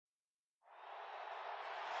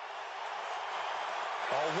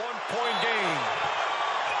A one-point game.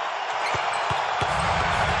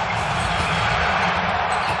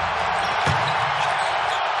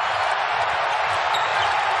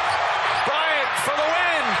 Bryant for the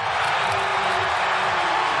win.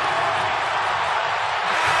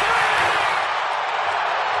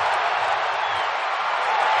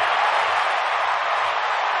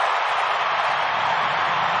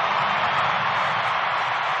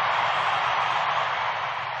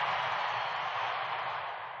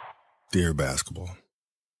 Dear basketball.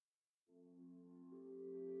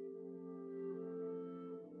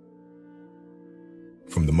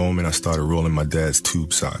 From the moment I started rolling my dad's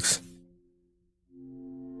tube socks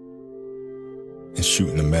and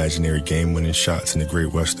shooting imaginary game-winning shots in the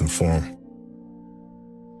Great Western Forum,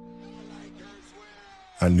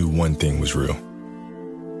 I knew one thing was real.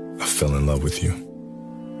 I fell in love with you.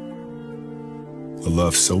 A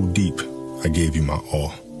love so deep, I gave you my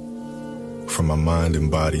all. From my mind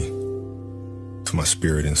and body to my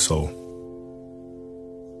spirit and soul.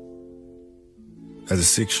 As a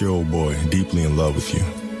 6-year-old boy, deeply in love with you,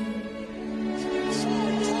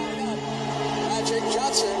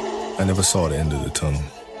 I never saw the end of the tunnel.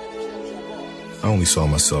 I only saw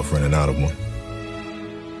myself running out of one.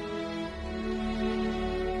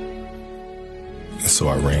 And so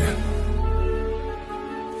I ran.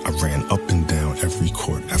 I ran up and down every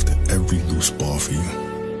court after every loose ball for you.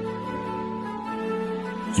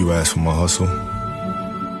 You asked for my hustle.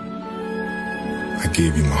 I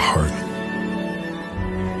gave you my heart.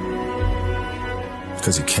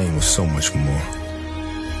 Because it came with so much more.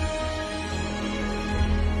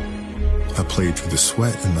 I played through the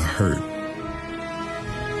sweat and the hurt.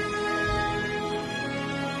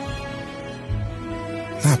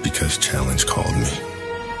 Not because Challenge called me,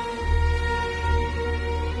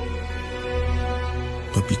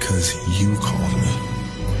 but because you called me.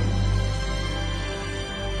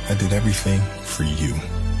 I did everything for you.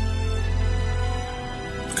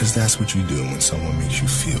 Because that's what you do when someone makes you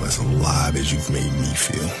feel as alive as you've made me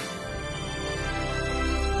feel.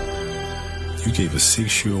 You gave a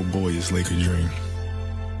 6-year-old boy his Laker dream.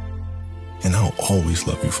 And I'll always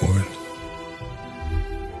love you for it.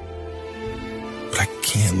 But I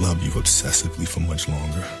can't love you obsessively for much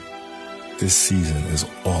longer. This season is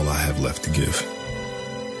all I have left to give.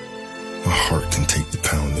 My heart can take the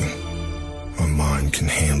pounding. My mind can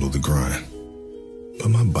handle the grind. But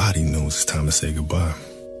my body knows it's time to say goodbye.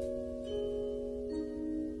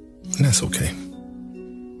 And that's okay.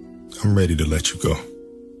 I'm ready to let you go.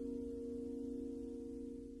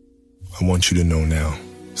 I want you to know now,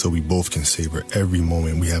 so we both can savor every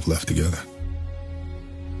moment we have left together.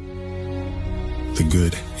 The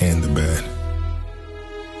good and the bad.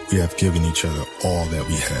 We have given each other all that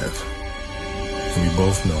we have. And we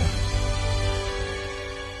both know,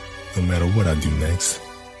 no matter what I do next,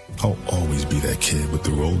 I'll always be that kid with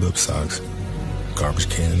the rolled up socks, garbage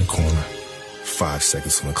can in the corner, 5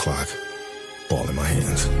 seconds on the clock, ball in my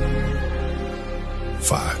hands.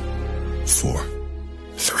 5, 4,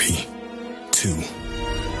 3, 2,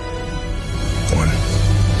 1.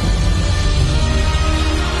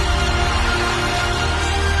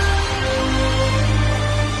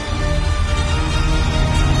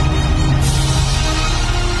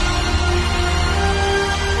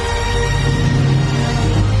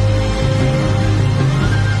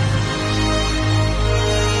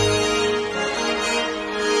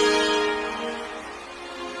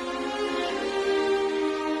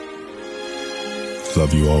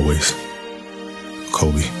 Love you always,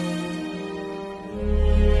 Kobe.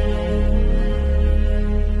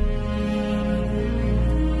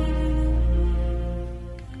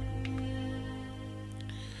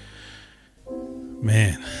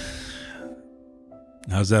 Man,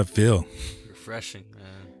 how's that feel? Refreshing,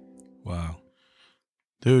 man. Wow.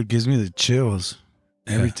 Dude, gives me the chills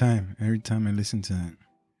every Yeah. time I listen to that.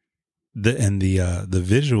 The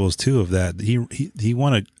visuals too of that. He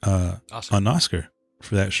won an Oscar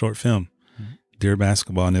for that short film, Dear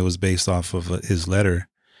Basketball, and it was based off of his letter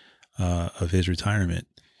of his retirement.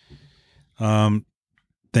 Thank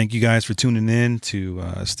you guys for tuning in to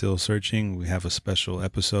Still Searching. We have a special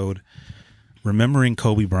episode remembering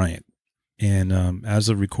Kobe Bryant. And as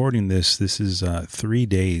of recording this is 3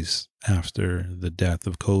 days after the death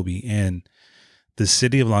of Kobe. And the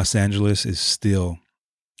city of Los Angeles is still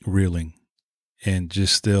reeling and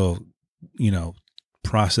just still,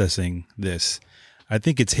 processing this. I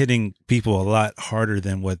think it's hitting people a lot harder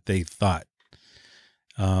than what they thought.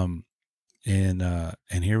 And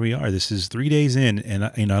here we are. This is 3 days in,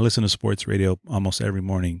 and I listen to sports radio almost every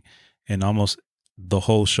morning, and almost the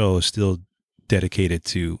whole show is still dedicated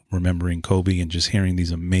to remembering Kobe and just hearing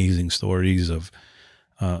these amazing stories of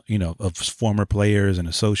of former players and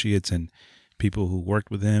associates and people who worked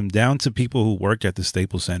with him, down to people who worked at the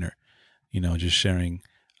Staples Center, just sharing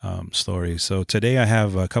stories. So today I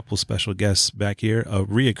have a couple special guests back here, a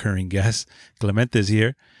reoccurring guest. Clemente's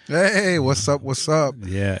here. Hey, what's up? What's up?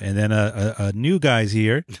 Yeah, and then a new guy's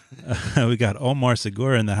here. We got Omar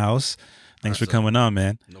Segura in the house. Thanks for coming on,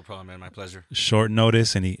 man. No problem, man. My pleasure. Short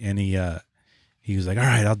notice, and he was like, "All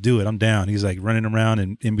right, I'll do it. I'm down." He's like running around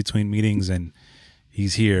and in between meetings, and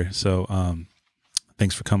he's here. So,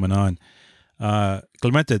 thanks for coming on.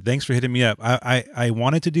 Clemente, thanks for hitting me up. I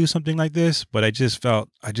wanted to do something like this, but I just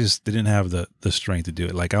didn't have the strength to do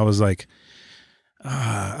it. Like I was like,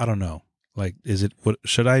 I don't know. Like,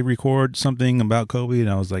 should I record something about Kobe? And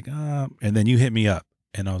I was like, and then you hit me up,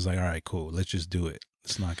 and I was like, all right, cool. Let's just do it.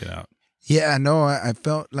 Let's knock it out. Yeah, no, I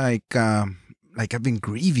felt like I've been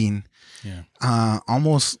grieving. Yeah.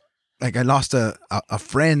 Almost like I lost a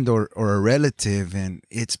friend or a relative, and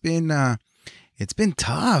it's been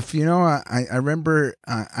tough. I remember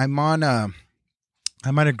I'm on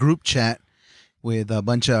a group chat with a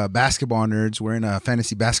bunch of basketball nerds. We're in a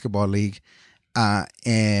fantasy basketball league,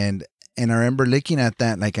 and I remember looking at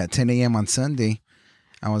that like at 10 a.m. on Sunday.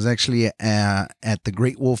 I was actually at the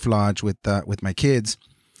Great Wolf Lodge with my kids.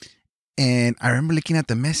 And I remember looking at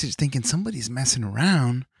the message thinking somebody's messing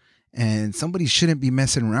around and somebody shouldn't be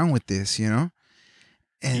messing around with this,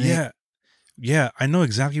 And yeah, I know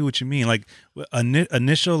exactly what you mean. Like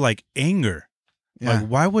initial like anger. Yeah.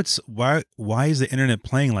 Like why is the internet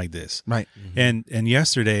playing like this? Right. Mm-hmm. And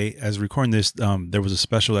yesterday, as recording this, there was a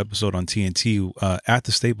special episode on TNT at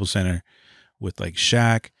the Staples Center with like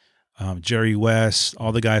Shaq, Jerry West,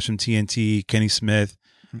 all the guys from TNT, Kenny Smith,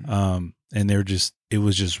 and it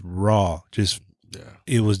was just raw.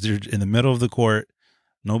 It was in the middle of the court,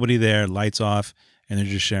 nobody there, lights off, and they're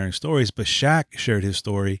just sharing stories. But Shaq shared his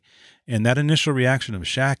story, and that initial reaction of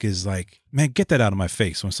Shaq is like, "Man, get that out of my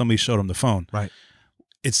face!" When somebody showed him the phone, right?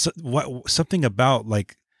 It's something about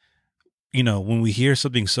like, when we hear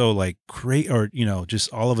something so like great or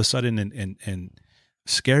just all of a sudden and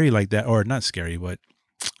scary like that, or not scary, but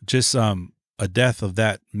just a death of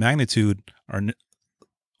that magnitude, or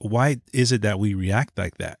why is it that we react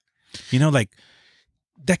like that? Like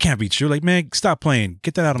that can't be true. Like, man, stop playing.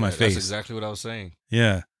 Get that out of my face. That's exactly what I was saying.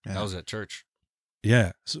 Yeah. That was at church.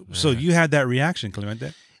 Yeah. So you had that reaction,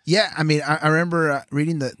 Clemente? Yeah. I mean, I remember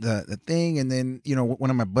reading the thing, and then, one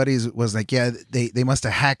of my buddies was like, yeah, they must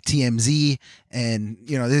have hacked TMZ, and,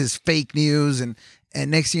 this is fake news. And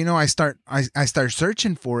next thing you know, I start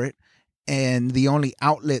searching for it, and the only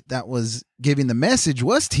outlet that was giving the message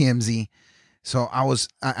was TMZ. So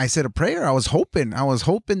I said a prayer. I was hoping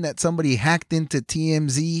that somebody hacked into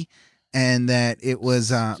TMZ, and that it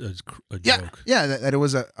was a joke. Yeah, that it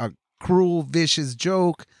was a cruel, vicious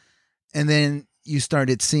joke. And then you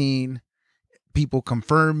started seeing people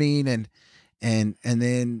confirming and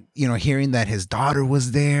then, hearing that his daughter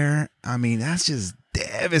was there. I mean, that's just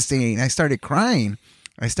devastating. I started crying.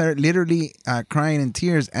 I started literally crying in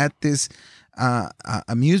tears at this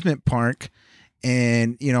amusement park.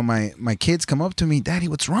 And, my kids come up to me, "Daddy,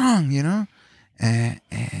 what's wrong?" And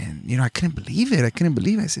I couldn't believe it. I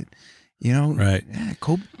said, right. Yeah,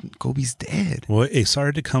 Kobe's dead. Well, it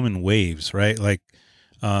started to come in waves, right? Like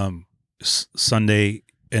Sunday,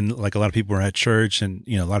 and like a lot of people were at church, and,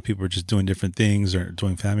 a lot of people were just doing different things or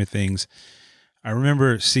doing family things. I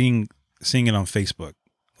remember seeing it on Facebook,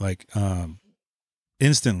 like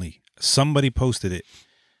instantly somebody posted it.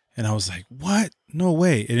 And I was like, what? No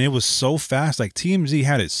way. And it was so fast. Like TMZ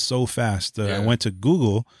had it so fast. I went to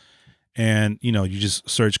Google, and, you just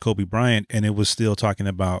search Kobe Bryant, and it was still talking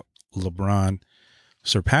about LeBron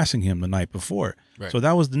surpassing him the night before. Right. So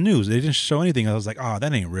that was the news. They didn't show anything. I was like, oh,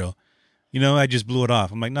 that ain't real. I just blew it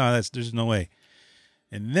off. I'm like, no, there's no way.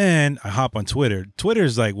 And then I hop on Twitter.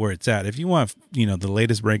 Twitter's like where it's at. If you want, the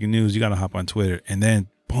latest breaking news, you got to hop on Twitter. And then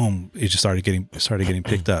boom, it just started getting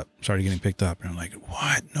picked up. And I'm like,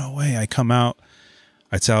 what? No way. I come out,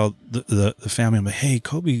 I tell the family, I'm like, hey,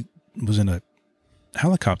 Kobe was in a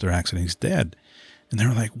helicopter accident. He's dead. And they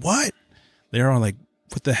were like, what? They were all like,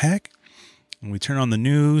 what the heck? And we turn on the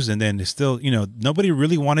news, and then it's still, nobody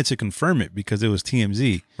really wanted to confirm it because it was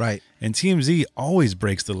TMZ. Right. And TMZ always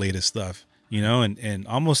breaks the latest stuff, and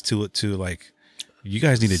almost to like, you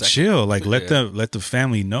guys need to chill. Like let the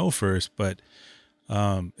family know first. But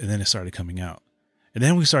and then it started coming out, and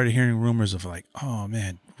then we started hearing rumors of like, oh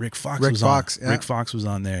man, Rick Fox was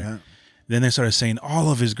on there. Yeah. Then they started saying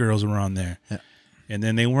all of his girls were on there, and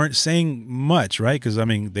then they weren't saying much, right? Because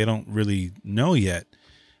they don't really know yet.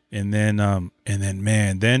 And then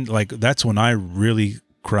man, then like that's when I really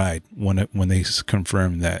cried when they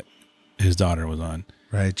confirmed that his daughter was on.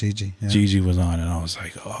 Right, Gigi. Yeah. Gigi was on, and I was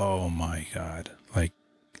like, oh my God. Like,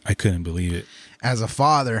 I couldn't believe it. As a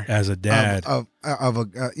father, As a dad. of a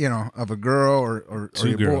of a girl or Two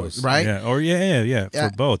your girls. boy, right? Yeah. Or yeah. Yeah. For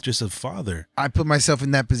both. Just a father. I put myself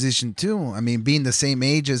in that position too. I mean, being the same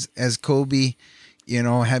age as Kobe,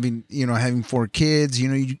 having 4 kids,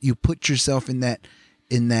 you put yourself in that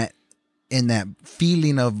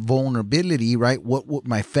feeling of vulnerability, right? What would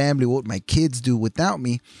my family, what would my kids do without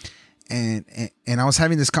me? And I was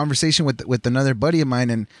having this conversation with another buddy of mine,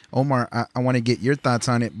 and Omar, I want to get your thoughts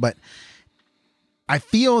on it, but I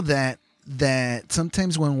feel that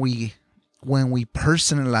sometimes when we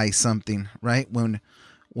personalize something, right? When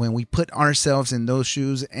we put ourselves in those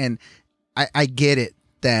shoes, and I get it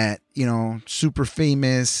that, super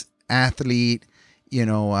famous athlete,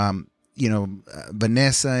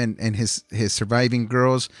 Vanessa and his surviving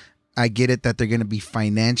girls, I get it that they're going to be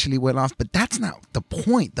financially well off, but that's not the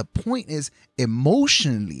point. The point is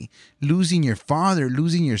emotionally losing your father,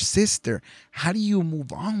 losing your sister. How do you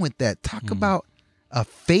move on with that? Talk about a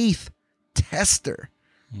faith tester.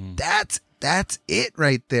 That's it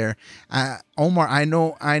right there. Omar, I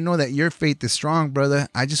know that your faith is strong, brother.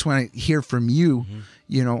 I just want to hear from you.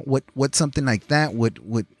 What something like that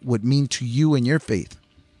would mean to you and your faith.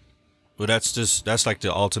 Well, that's like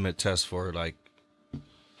the ultimate test for like,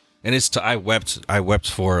 and I wept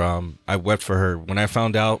for her when I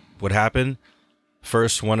found out what happened.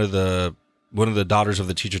 First, one of the daughters of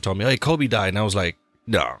the teacher told me, "Hey, Kobe died," and I was like,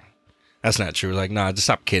 "No, that's not true." Like, nah, just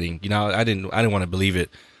stop kidding. I didn't want to believe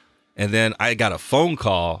it. And then I got a phone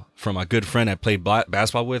call from a good friend I played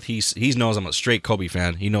basketball with. He knows I'm a straight Kobe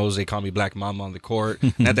fan. He knows they call me Black Mamba on the court.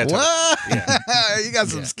 And at that time, yeah. You got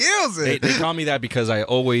some skills. They call me that because I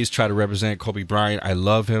always try to represent Kobe Bryant. I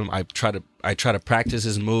love him. I try to practice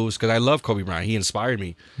his moves because I love Kobe Bryant. He inspired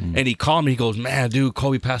me. And he called me. He goes, "Man, dude,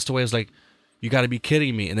 Kobe passed away." I was like, "You got to be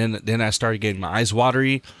kidding me!" And then I started getting my eyes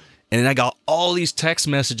watery, and then I got all these text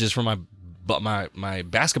messages from my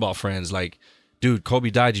basketball friends like, "Dude, Kobe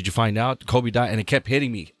died. Did you find out? Kobe died." And it kept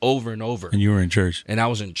hitting me over and over. And you were in church. And I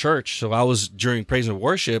was in church. So I was, during praise and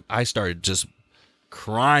worship, I started just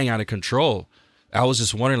crying out of control. I was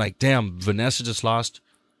just wondering, like, damn, Vanessa just lost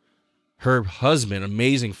her husband,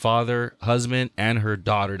 amazing father, husband, and her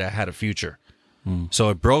daughter that had a future. So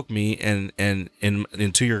it broke me. And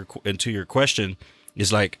to your question,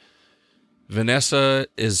 is like, Vanessa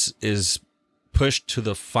is pushed to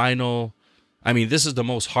the final. I mean, this is the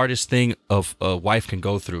most hardest thing of a wife can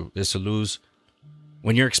go through, is to lose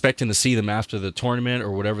when you're expecting to see them after the tournament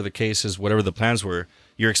or whatever the case is, whatever the plans were.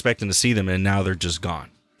 You're expecting to see them, and now they're just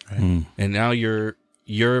gone. Right. And now your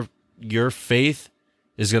faith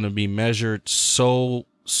is going to be measured so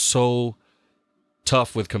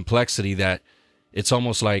tough with complexity that it's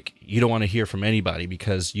almost like you don't want to hear from anybody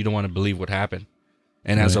because you don't want to believe what happened.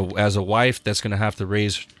 And right. as a wife that's going to have to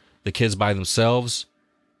raise the kids by themselves,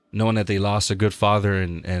 knowing that they lost a good father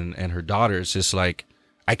and her daughter, it's just like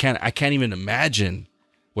I can't even imagine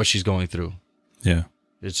what she's going through. Yeah,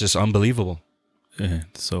 it's just unbelievable. Yeah,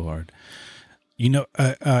 it's so hard.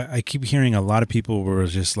 I keep hearing a lot of people were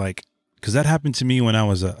just like, because that happened to me when I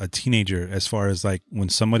was a teenager. As far as like when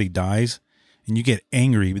somebody dies, and you get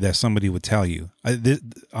angry that somebody would tell you.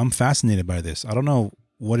 I'm fascinated by this. I don't know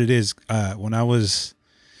what it is. When I was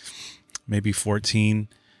maybe 14.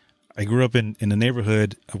 I grew up in a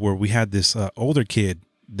neighborhood where we had this older kid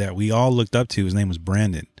that we all looked up to. His name was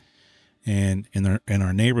Brandon. And in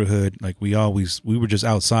our neighborhood, like we were just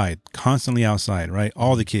outside, constantly outside, right?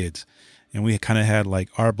 All the kids. And we kind of had like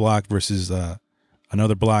our block versus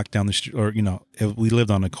another block down the street, or, we lived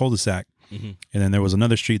on a cul-de-sac. Mm-hmm. And then there was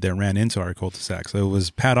another street that ran into our cul-de-sac. So it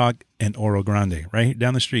was Paddock and Oro Grande, right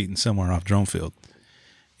down the street and somewhere off Dronefield.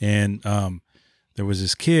 And there was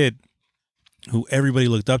this kid who everybody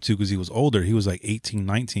looked up to because he was older. He was like 18,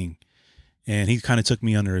 19. And he kind of took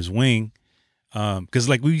me under his wing. Because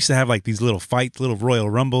like we used to have like these little fights, little Royal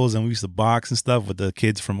Rumbles, and we used to box and stuff with the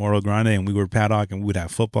kids from Oro Grande, and we were Paddock, and we would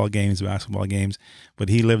have football games, basketball games. But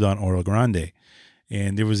he lived on Oro Grande.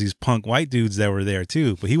 And there was these punk white dudes that were there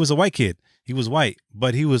too. But he was a white kid. He was white,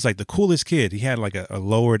 but he was like the coolest kid. He had like a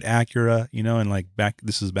lowered Acura, and like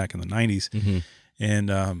this is back in the 90s. Mm-hmm.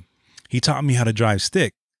 And he taught me how to drive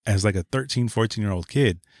stick as like a 13, 14-year-old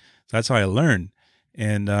kid. So that's how I learned.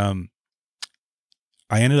 And I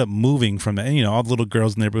ended up moving from that, all the little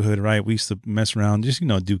girls in the neighborhood, right? We used to mess around, just,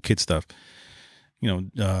 do kid stuff,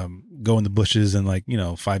 go in the bushes and like,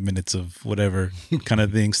 5 minutes of whatever kind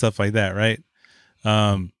of thing, stuff like that. Right.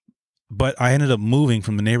 But I ended up moving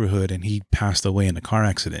from the neighborhood, and he passed away in a car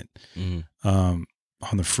accident, on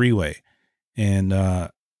the freeway. And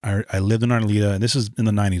I lived in Arleta, and this is in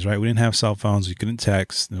the 90s, right? We didn't have cell phones. You couldn't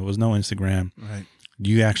text. There was no Instagram. Right.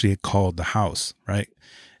 You actually called the house, right?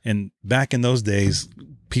 And back in those days,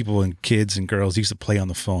 people and kids and girls used to play on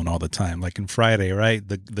the phone all the time. Like in Friday, right?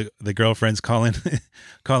 The girlfriend's calling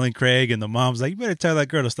calling Craig, and the mom's like, you better tell that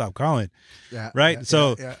girl to stop calling. Yeah. Right. Yeah,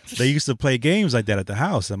 So yeah. they used to play games like that at the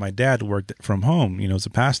house. And my dad worked from home, you know, as a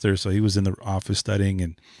pastor. So he was in the office studying,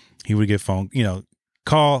 and he would get phone, you know,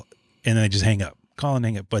 call and then just hang up, call and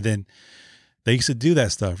hang up. But then they used to do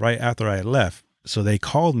that stuff right after I had left. So they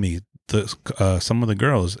called me, some of the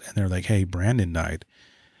girls, and they're like, hey, Brandon died.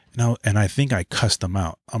 And I think I cussed them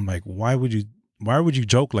out. I'm like, why would you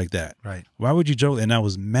joke like that? Right. Why would you joke? And I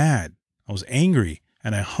was mad. I was angry,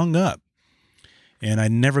 and I hung up, and I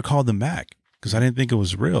never called them back because I didn't think it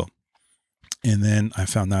was real. And then I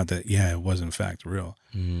found out that, yeah, it was in fact real.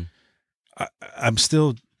 Mhm. I'm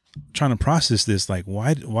still trying to process this. Like,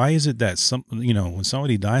 why is it that when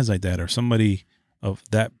somebody dies like that, or somebody of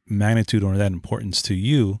that magnitude or that importance to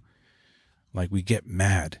you, like, we get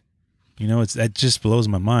mad? You know, that just blows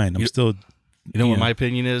my mind. I'm still, You know what my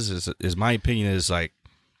opinion is my opinion is like,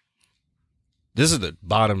 this is the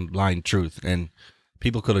bottom line truth, and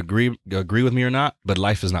people could agree with me or not, but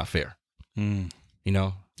life is not fair. You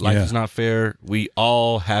know, life is not fair. We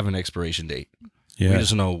all have an expiration date. Yeah. We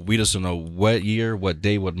just don't know what year, what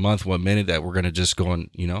day, what month, what minute that we're gonna just go and,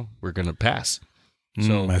 you know, we're gonna pass.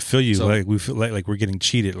 So I feel you. so- Like we feel like we're getting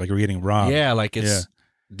cheated, like we're getting robbed. Yeah, like it's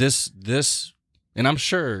this, and I'm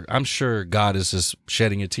sure God is just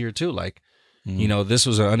shedding a tear too. Like, you know, this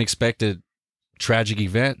was an unexpected, tragic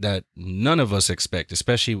event that none of us expect,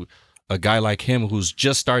 especially a guy like him who's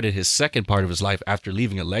just started his second part of his life after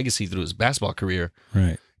leaving a legacy through his basketball career,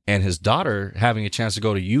 Right. and his daughter having a chance to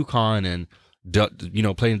go to UConn and, you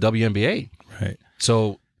know, play in WNBA. Right.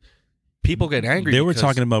 So people get angry. They were because-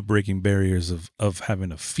 talking about breaking barriers of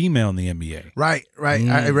having a female in the NBA. Right.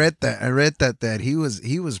 I read that he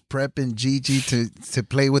was prepping Gigi to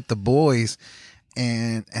play with the boys,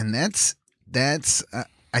 and that's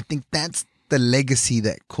I think that's the legacy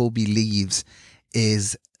that Kobe leaves,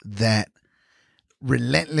 is that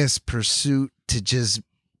relentless pursuit to just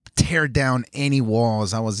tear down any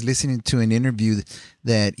walls. I was listening to an interview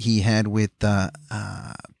that he had with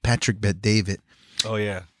Patrick Bet-David, Oh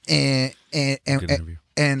yeah. and Good interview.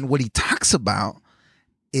 and what he talks about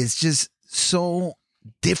is just so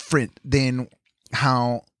different than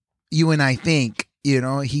how you and I think. You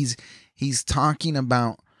know, he's talking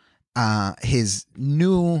about his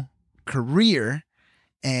new career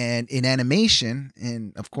and in animation,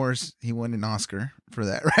 and of course he won an Oscar for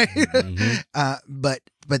that, right?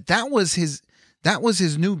 But that was his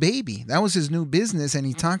new baby. That was his new business, and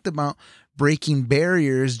he talked about breaking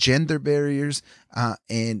barriers, gender barriers,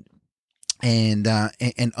 and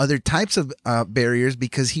other types of barriers,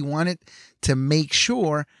 because he wanted to make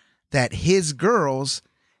sure that his girls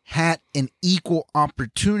had an equal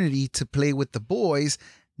opportunity to play with the boys,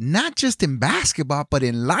 not just in basketball, but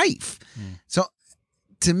in life. So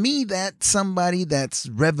to me, that's somebody that's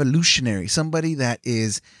revolutionary, somebody that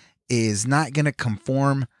is not going to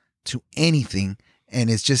conform to anything, and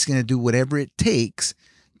is just going to do whatever it takes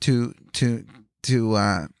to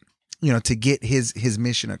get his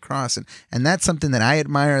mission across. And that's something that I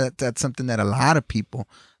admire. That's something that a lot of people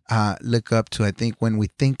look up to. I think when we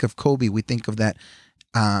think of Kobe, we think of that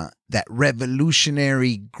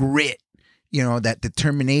revolutionary grit, you know, that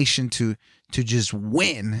determination to just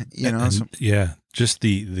win, you know. And, yeah, just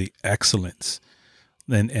the excellence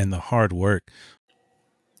and the hard work.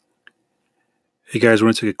 Hey guys, we're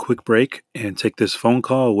going to take a quick break and take this phone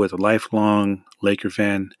call with a lifelong Laker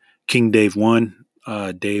fan, King Dave 1,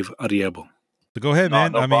 Dave Ariebo. So go ahead,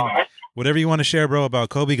 man. No I mean, problem. whatever you want to share, bro, about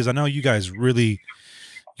Kobe, because I know you guys really,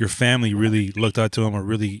 your family really looked up to him, or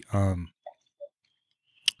really,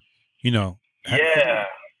 Yeah.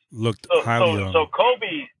 looked highly on him. So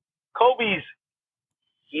Kobe's,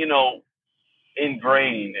 you know,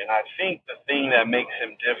 ingrained, and I think the thing that makes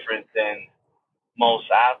him different than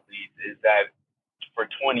most athletes is that for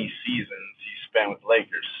 20 seasons he spent with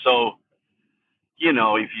Lakers. So, you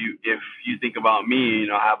know, if you think about me, you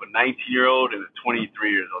know, I have a 19-year-old and a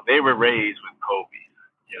 23-year-old. They were raised with Kobe.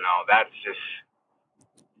 You know, that's just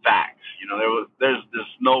facts. You know, there's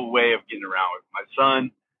no way of getting around it. My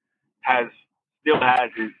son still has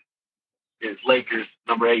his Lakers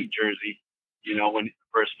number 8 jersey, you know,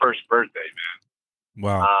 for his first birthday, man.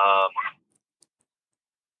 Wow.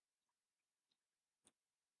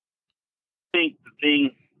 I think the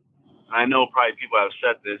thing, I know probably people have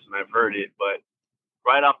said this and I've heard it, but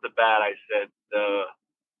right off the bat, I said the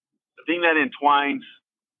thing that entwines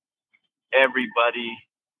everybody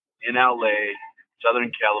in LA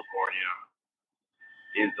Southern California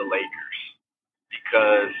is the Lakers.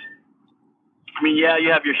 Because, I mean, yeah,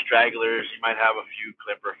 you have your stragglers. You might have a few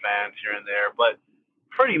Clipper fans here and there, but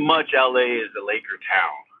pretty much LA is the Laker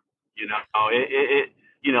town. You know,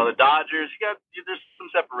 you know, the Dodgers, there's some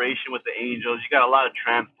separation with the Angels. You got a lot of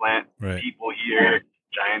transplant people here,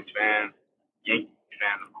 Giants fans, Yankees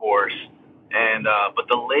fans, of course. And, but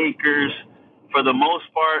the Lakers, for the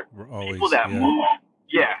most part, people that move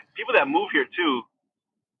here too,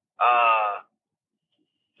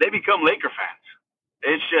 they become Laker fans.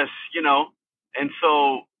 It's just, you know, and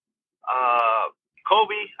so,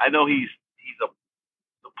 Kobe, I know he's a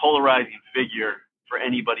polarizing figure for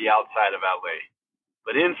anybody outside of LA,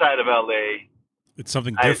 but inside of LA, it's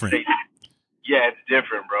something different. Yeah, it's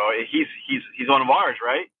different, bro. He's one of ours,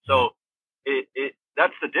 right? So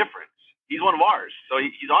that's the difference. He's one of ours. So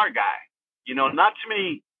he's our guy. You know, not too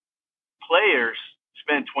many players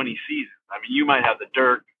spend 20 seasons. I mean, you might have the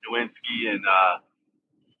Dirk Nowitzki and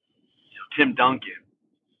Tim Duncan,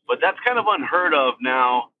 but that's kind of unheard of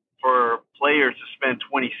now for players to spend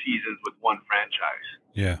 20 seasons with one franchise.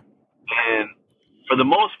 Yeah. And for the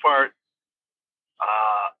most part,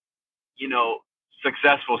 you know,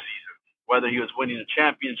 successful seasons, whether he was winning a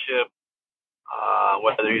championship,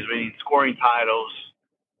 whether he was winning scoring titles,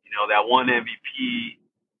 you know, that one MVP,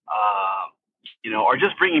 you know, or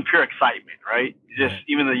just bringing pure excitement, right? Just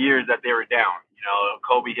even the years that they were down, you know,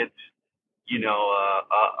 Kobe hits, you know,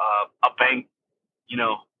 a bank, you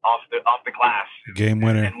know, off the glass, game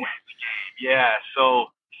winner, and wins the game. Yeah.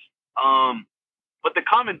 So, but the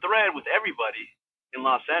common thread with everybody in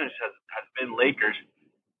Los Angeles has been Lakers,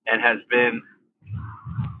 and has been,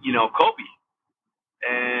 you know, Kobe,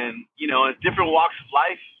 and you know, it's different walks of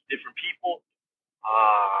life, different people.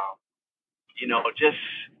 You know, just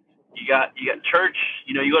you got church.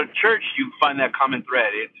 You know, you go to church, you find that common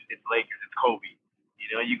thread. It's Lakers, it's Kobe. You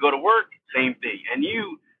know, you go to work, same thing, and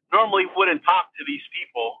you normally wouldn't talk to these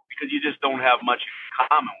people because you just don't have much in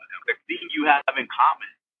common with them. The thing you have in common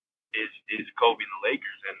is Kobe and the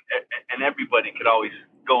Lakers, and everybody could always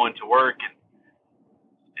go into work and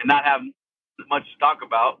not have much to talk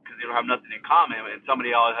about because they don't have nothing in common. And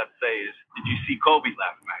somebody always has to say is, "Did you see Kobe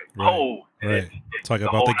last night?" Right. Oh, right. Talk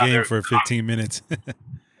about the game for 15 minutes.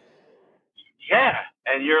 Yeah,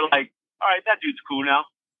 and you're like, all right, that dude's cool now.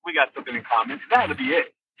 We got something in common. That'll be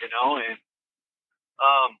it, you know. And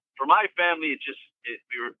for my family,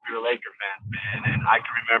 we were Laker fans, man. And I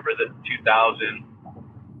can remember the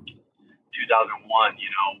 2001, you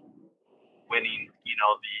know, winning, you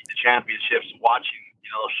know, the championships, watching,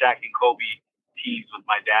 you know, Shaq and Kobe teams with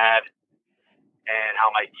my dad, and how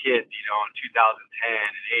my kids, you know, in 2010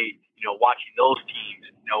 and 8, you know, watching those teams,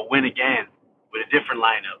 you know, win again with a different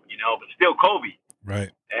lineup, you know, but still Kobe. Right.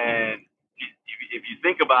 And if you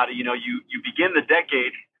think about it, you know, you begin the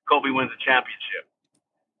decade, Kobe wins a championship.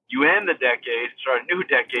 You end the decade, start a new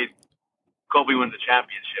decade, Kobe wins a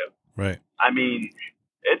championship. Right. I mean,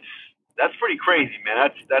 that's pretty crazy,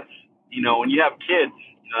 man. That's you know, when you have kids,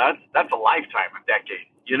 you know, that's a lifetime, a decade.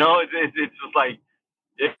 You know, it's just like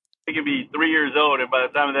they can be 3 years old, and by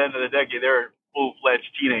the time at the end of the decade, they're a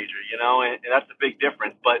full-fledged teenager. You know, and that's a big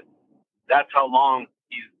difference. But that's how long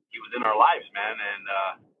he was in our lives, man. And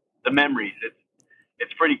the memories,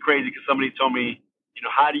 it's pretty crazy because somebody told me, you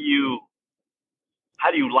know, how do you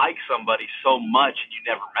like somebody so much and you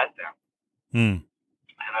never met them?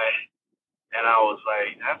 And I was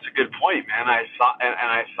like, that's a good point, man. I thought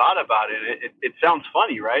about it. It sounds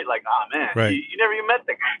funny, right? Like, oh man, right. you never even met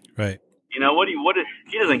the guy, right? You know he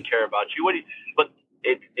doesn't care about you. But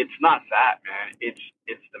it's not that, man. It's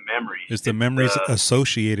the memories. It's the memories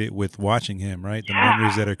associated with watching him, right? The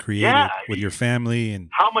memories that are created with your family, and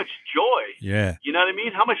how much joy. Yeah. You know what I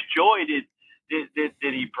mean? How much joy did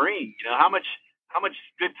he bring? You know, how much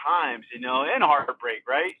good times, you know, and heartbreak,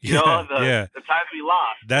 right? You know, the times we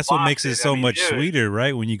lost. That's what makes it so much sweeter,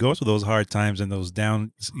 right? When you go through those hard times and those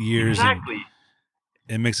down years. Exactly.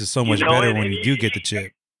 It makes it so much better when you do get the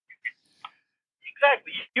chip.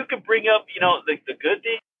 Exactly. You can bring up, you know, the good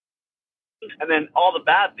things and then all the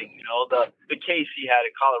bad things, you know, the case he had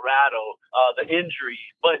in Colorado, the injury,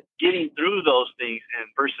 but getting through those things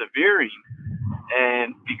and persevering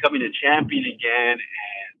and becoming a champion again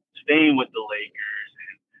and staying with the Lakers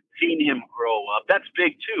and seeing him grow up. That's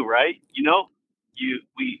big too, right? You know,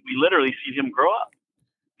 we literally see him grow up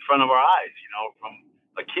in front of our eyes, you know, from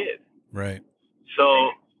a kid. Right.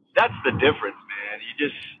 So that's the difference, man.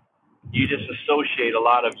 You just associate a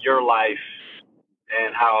lot of your life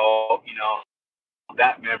and how, you know,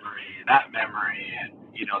 that memory and,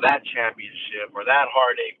 you know, that championship or that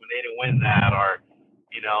heartache when they didn't win that, or,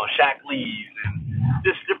 you know, Shaq leaves and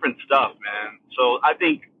just different stuff, man. So I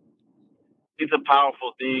think it's a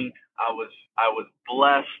powerful thing. I was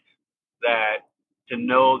blessed that to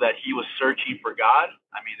know that he was searching for God.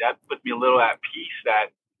 I mean, that put me a little at peace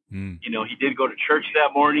that, he did go to church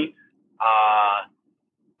that morning.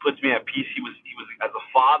 Puts me at peace. He was as a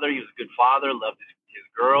father, he was a good father, loved his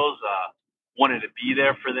girls, wanted to be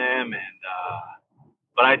there for them. And,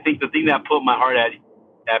 but I think the thing that put my heart at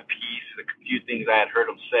peace is a few things I had heard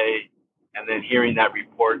him say. And then hearing that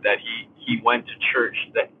report that he went to church,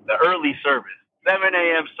 the early service, 7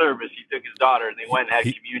 a.m. service, he took his daughter and they went and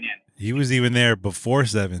had communion. He was even there before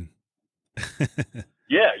 7.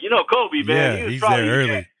 Yeah, Kobe, man. Yeah, he's there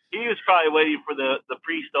early. He was probably waiting for the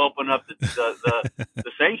priest to open up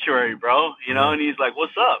the sanctuary, bro. And he's like,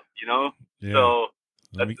 "What's up?" Yeah. So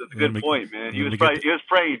that's a good point, man. He was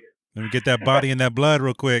praying. Let me get that body and that blood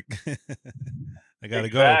real quick. I gotta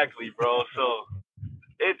go. Exactly, bro. So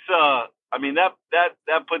it's I mean that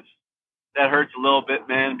hurts a little bit,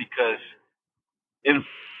 man, because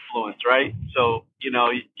influence, right? So he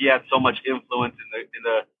had so much influence in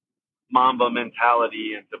the Mamba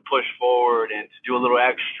mentality and to push forward and to do a little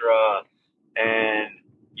extra. And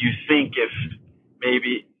you think if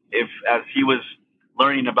as he was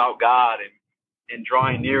learning about God and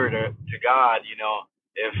drawing nearer to God,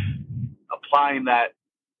 if applying that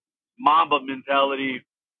Mamba mentality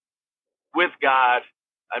with God,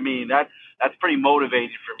 I mean, that's pretty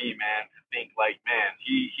motivating for me, man, to think like, man,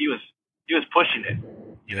 he was pushing it,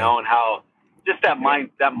 and how just that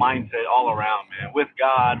mindset all around, man, with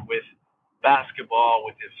God, with basketball,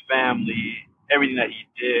 with his family, everything that he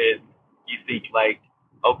did, you think like,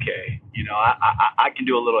 okay, I can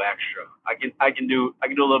do a little extra. I can do a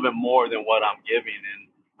little bit more than what I'm giving. And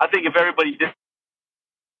I think if everybody did.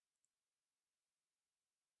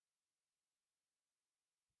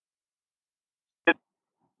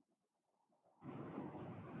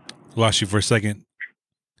 Lost you for a second.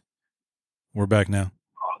 We're back now.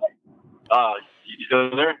 You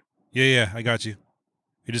still there? Yeah, I got you.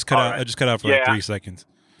 You just cut out. Right. I just cut out for like 3 seconds.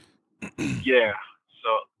 Yeah. So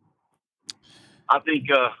I think,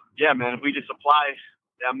 man, if we just apply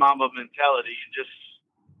that Mamba mentality and just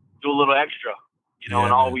do a little extra, in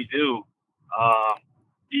all we do,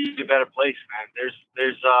 be a better place, man. There's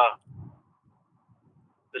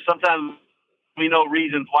sometimes we know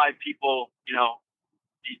reasons why people,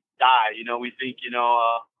 die. We think,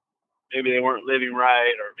 maybe they weren't living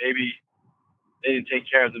right, or maybe they didn't take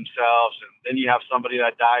care of themselves. And then you have somebody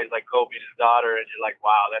that dies like Kobe and his daughter, and you're like,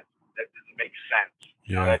 wow, that doesn't make sense.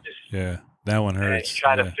 That one hurts. You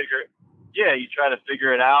try to figure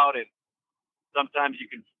it out, and sometimes you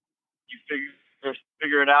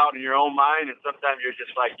figure it out in your own mind, and sometimes you're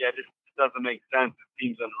just like, yeah, this doesn't make sense. It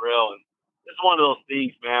seems unreal. And it's one of those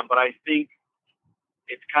things, man. But I think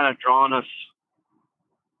it's kind of drawn us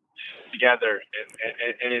together,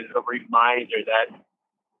 and it's a reminder that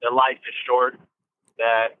life is short,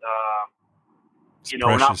 that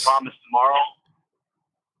we're not promised tomorrow,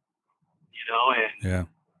 and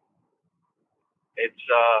it's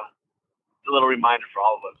a little reminder for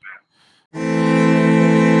all of us, man.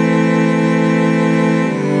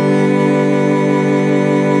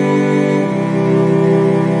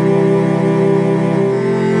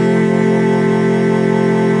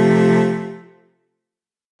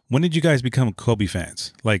 When did you guys become Kobe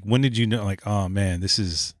fans? Like, when did you know, like, oh man, this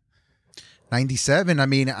is 97. I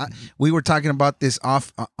mean, we were talking about this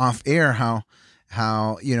off air, how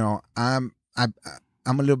I'm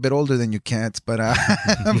a little bit older than you cats, but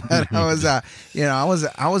but I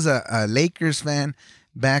was a Lakers fan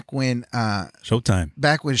back when Showtime,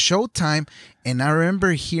 and I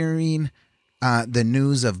remember hearing the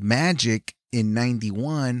news of Magic in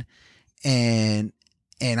 91, and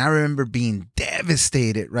I remember being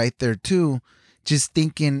devastated right there too, just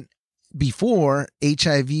thinking before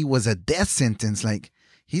HIV was a death sentence, like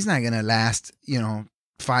he's not going to last,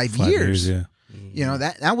 5 years. Yeah.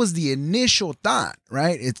 That was the initial thought,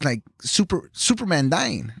 right? It's like Superman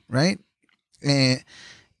dying, right? And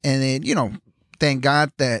then, thank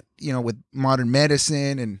God that, with modern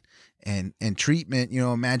medicine and treatment,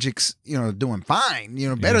 Magic's, doing fine,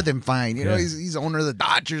 better than fine. He's owner of the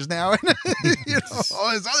Dodgers now, and all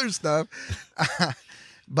his other stuff.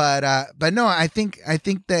 But no, I think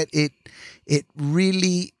that it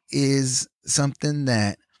really is something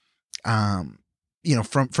that, from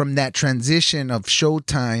that transition of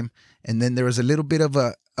Showtime, and then there was a little bit of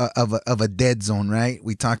a dead zone, right?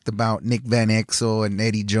 We talked about Nick Van Exel and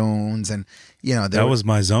Eddie Jones, and that was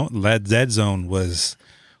my zone. That dead zone was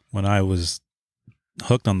when I was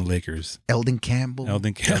hooked on the Lakers. Eldon Campbell.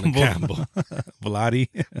 Eldon Campbell. Vlade.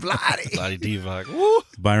 Vlade Divac. Woo!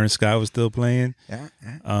 Byron Scott was still playing.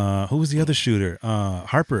 Yeah. Who was the other shooter?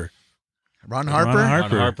 Harper. Ron Harper. Ron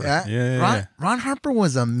Harper. Yeah. Yeah. Ron Harper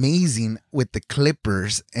was amazing with the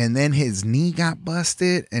Clippers, and then his knee got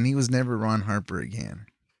busted, and he was never Ron Harper again.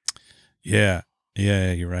 Yeah.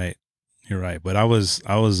 You're right. But I was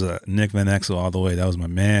Nick Van Exel all the way. That was my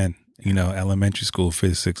man. You know, elementary school,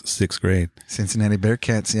 sixth grade. Cincinnati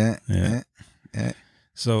Bearcats. Yeah.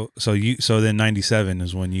 So then 97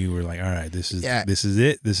 is when you were like, all right, this is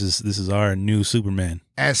it. This is our new Superman.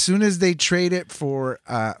 As soon as they traded for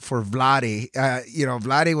Vlade,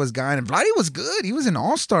 Vlade was gone, and Vlade was good. He was an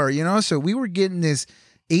all-star, so we were getting this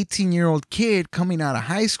 18-year-old kid coming out of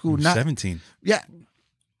high school, 17. Yeah.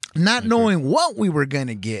 Not knowing what we were going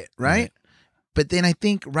to get, right? But then I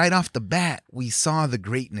think right off the bat, we saw the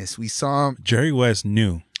greatness. We saw Jerry West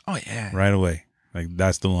knew. Oh yeah. Right away. Like,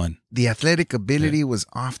 that's the one. The athletic ability was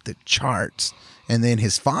off the charts. And then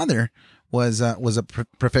his father was a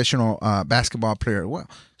professional basketball player as well.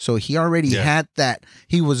 So he already had that.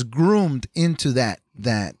 He was groomed into that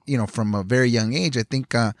from a very young age. I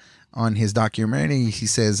think on his documentary, he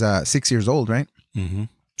says 6 years old, right? Mm-hmm.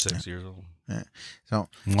 6 years old. Yeah. So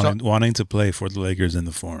wanting to play for the Lakers in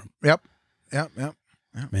the Forum. Yep.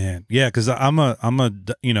 Man, yeah, because I'm a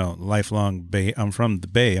lifelong Bay. I'm from the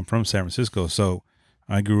Bay. I'm from San Francisco, so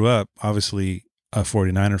I grew up obviously a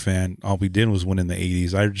 49er fan. All we did was win in the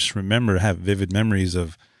 80s. I just remember have vivid memories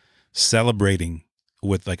of celebrating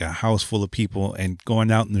with like a house full of people and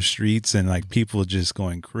going out in the streets and like people just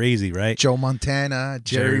going crazy, right? Joe Montana,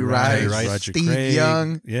 Jerry Rice, Roger Steve Craig.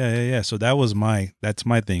 Young. Yeah. So that's my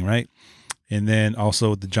thing, right? And then also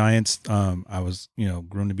with the Giants, I was,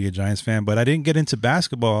 grown to be a Giants fan, but I didn't get into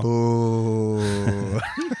basketball. Ooh.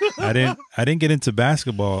 I didn't get into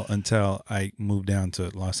basketball until I moved down to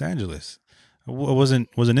Los Angeles. I wasn't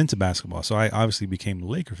into basketball, so I obviously became a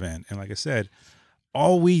Laker fan. And like I said,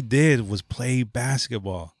 all we did was play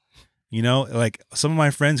basketball. Like some of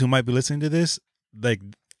my friends who might be listening to this, like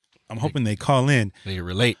I'm hoping they call in. They can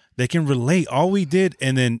relate. They can relate. All we did,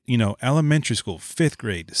 and then, elementary school, 5th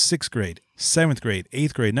grade, 6th grade, 7th grade,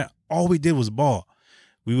 8th grade. Now, all we did was ball.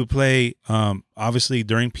 We would play, obviously,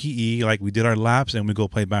 during PE, like we did our laps, and we'd go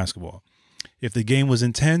play basketball. If the game was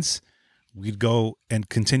intense, we'd go and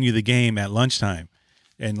continue the game at lunchtime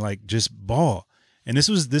and, like, just ball. And this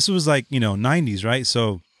was like, 90s, right?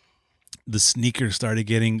 So the sneakers started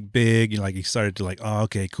getting big. You started to like, oh,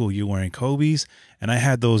 okay, cool. You're wearing Kobe's. And I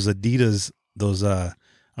had those Adidas,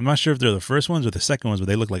 I'm not sure if they're the first ones or the second ones, but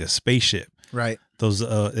they look like a spaceship. Right. Those,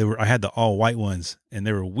 I had the all white ones and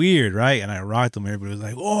they were weird, right? And I rocked them. Everybody was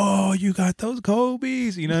like, oh, you got those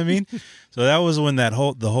Kobe's. You know what I mean? So that was when the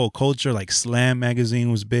whole culture, like Slam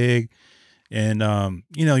magazine was big. And,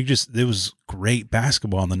 it was great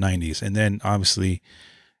basketball in the 90s. And then obviously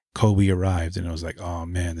Kobe arrived and it was like, oh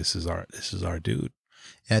man, this is our dude.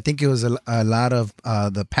 Yeah, I think it was a lot of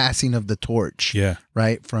the passing of the torch. Yeah.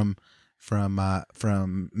 Right. From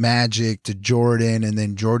Magic to Jordan, and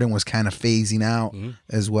then Jordan was kind of phasing out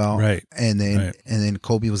as well. Right. And then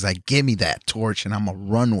Kobe was like, give me that torch and I'm gonna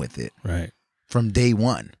run with it. Right. From day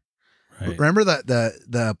one. Right. Remember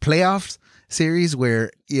the playoffs series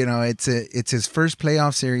where, it's his first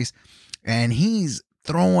playoff series and he's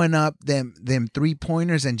throwing up them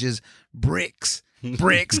 3-pointers and just bricks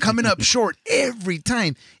coming up short every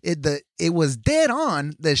time. It was dead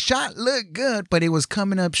on. The shot looked good, but it was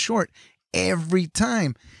coming up short every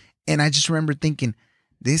time. And I just remember thinking,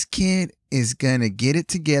 this kid is gonna get it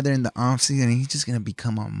together in the offseason and he's just gonna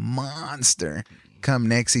become a monster come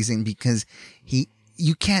next season, because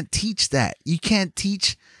you can't teach that. You can't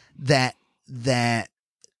teach that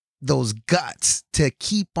those guts to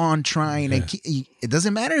keep on trying. And it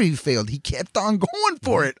doesn't matter if he failed. He kept on going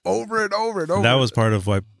for it over and over and over. That was part of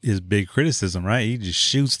what his big criticism, right? He just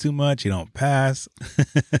shoots too much. He don't pass.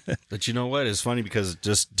 But you know what? It's funny because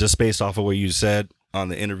just based off of what you said on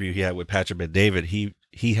the interview he had with Patrick Bet-David,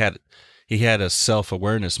 he had a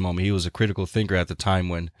self-awareness moment. He was a critical thinker at the time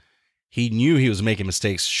when he knew he was making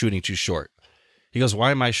mistakes shooting too short. He goes,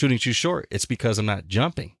 why am I shooting too short? It's because I'm not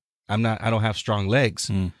jumping. I don't have strong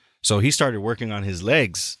legs. So he started working on his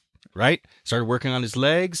legs, right? Started working on his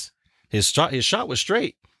legs. His shot was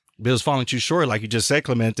straight. But it was falling too short, like you just said,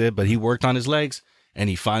 Clemente, but he worked on his legs and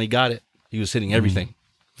he finally got it. He was hitting everything.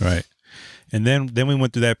 Right. And then we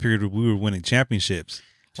went through that period where we were winning championships.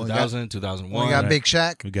 2000, 2001. We got Big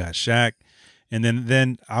Shaq. We got Shaq. And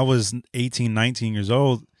then I was 18, 19 years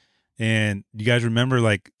old. And you guys remember,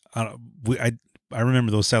 like, I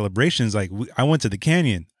remember those celebrations. Like, I went to the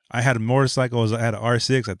Canyon. I had a motorcycle. I had an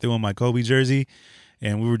R6. I threw on my Kobe jersey.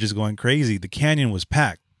 and we were just going crazy. The canyon was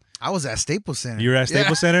packed. I was at Staples Center. You were at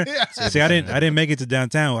Staples Center? Yeah. See, I didn't make it to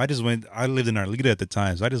downtown. I lived in Arleta at the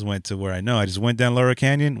time, so I just went to where I know. I just went down Laurel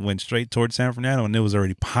Canyon, went straight towards San Fernando, and it was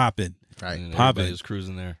already popping. Right. And Popping. everybody was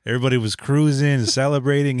cruising there. Everybody was cruising,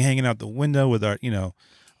 celebrating, hanging out the window with our,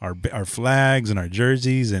 our flags and our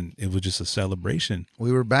jerseys, and it was just a celebration.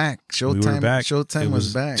 We were back. Showtime. We were back. Showtime It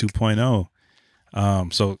was back.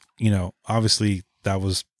 2.0. So, obviously that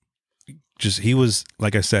was just, he was,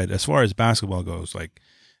 like I said, as far as basketball goes, like,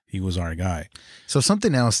 he was our guy. So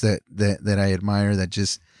something else that I admire that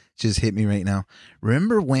just hit me right now.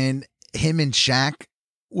 Remember when him and Shaq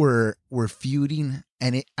were feuding,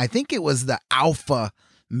 and I think it was the alpha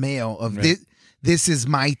male of Right. this is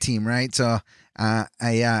my team, right? So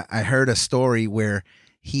I heard a story where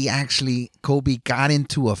Kobe got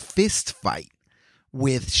into a fist fight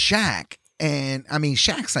with Shaq, and I mean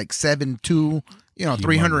Shaq's like 7'2",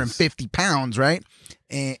 350 pounds, right?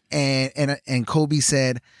 And Kobe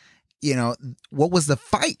said, what was the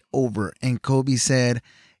fight over? And Kobe said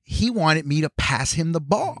he wanted me to pass him the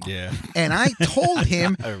ball. Yeah. And I told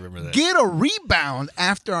him, I remember that. get a rebound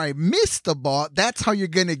after I missed the ball. That's how you're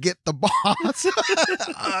going to get the ball.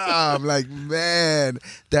 I'm like, man,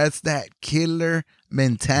 that's that killer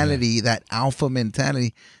mentality, that alpha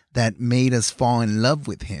mentality that made us fall in love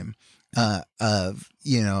with him.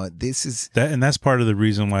 This is That, and that's part of the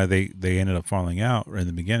reason why they ended up falling out in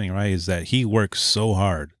the beginning, right? Is that he worked so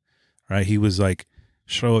hard, right? He was like,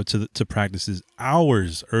 show up to practices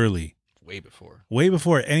hours early, Way before. way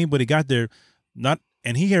before anybody got there.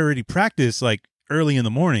 And he had already practiced like early in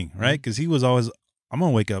the morning, right? Because he was always, I'm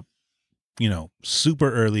gonna wake up,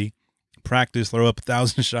 super early, practice, throw up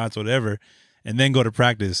 1,000 shots, whatever, and then go to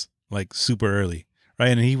practice like super early, right?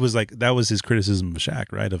 And he was like, that was his criticism of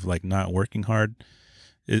Shaq, right? Of like not working hard.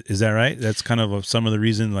 Is that right? That's kind of some of the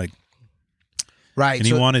reason, like, right. and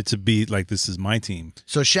he wanted to be like, this is my team.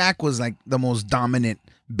 So Shaq was like the most dominant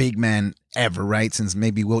big man ever, right? Since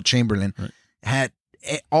maybe Wilt Chamberlain had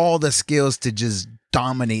all the skills to just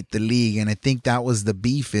dominate the league. And I think that was the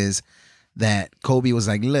beef, is that Kobe was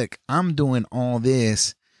like, look, I'm doing all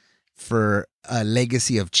this for a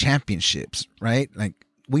legacy of championships, right? Like,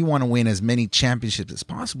 we want to win as many championships as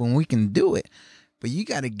possible, and we can do it. But you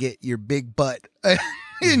got to get your big butt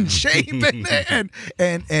in shape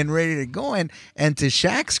and ready to go. And to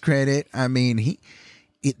Shaq's credit, I mean,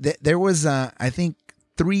 there was I think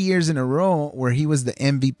 3 years in a row where he was the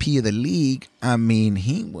MVP of the league. I mean,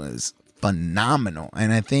 he was phenomenal,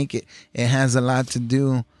 and I think it has a lot to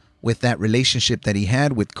do with that relationship that he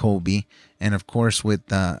had with Kobe, and of course with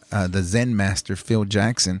the Zen master Phil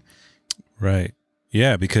Jackson. Right.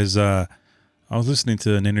 Yeah, because I was listening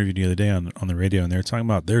to an interview the other day on the radio, and they were talking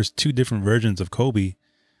about there's two different versions of Kobe,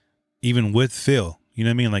 even with Phil. You know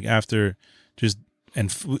what I mean? Like after just, and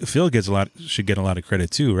Phil should get a lot of credit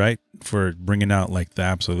too, right? For bringing out like the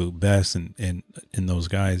absolute best in those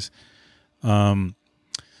guys.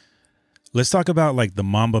 Let's talk about like the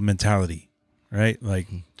Mamba mentality, right? Like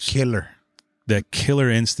Killer. that killer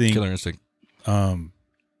instinct, Killer instinct.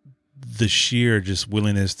 the sheer just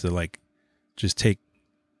willingness to like just take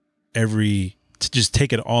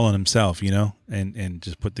it all on himself, and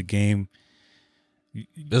just put the game.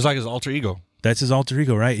 It's like his alter ego. That's his alter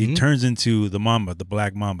ego, right? He Mhm. turns into the Mamba, the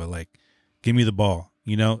Black Mamba. Like, give me the ball.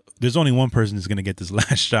 There's only one person that's going to get this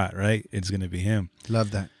last shot, right? It's going to be him.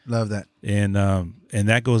 Love that. And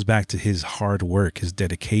that goes back to his hard work, his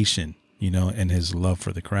dedication, and his love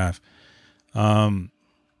for the craft. Anything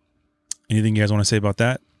you guys want to say about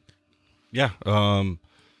that? Yeah.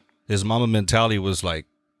 His Mamba mentality was like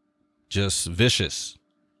just vicious.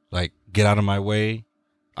 Like, get out of my way.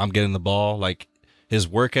 I'm getting the ball. Like, his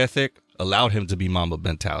work ethic allowed him to be Mamba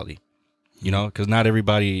mentality. Because not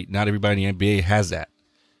everybody in the NBA has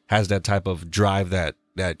that type of drive, that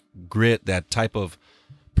grit, that type of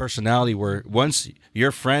personality where once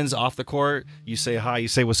you're friends off the court, you say hi, you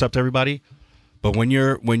say what's up to everybody. But when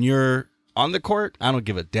you're on the court, I don't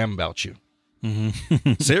give a damn about you.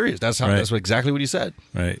 Mm-hmm. Serious. That's Right. That's exactly what he said.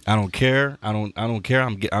 Right. I don't care. I don't care.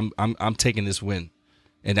 I'm taking this win,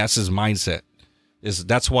 and that's his mindset.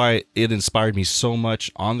 That's why it inspired me so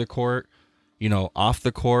much on the court, off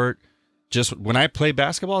the court. Just when I play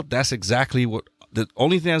basketball, that's exactly what the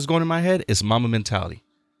only thing that's going in my head is Mamba mentality.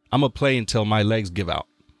 I'm gonna play until my legs give out,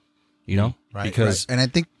 Right. because And I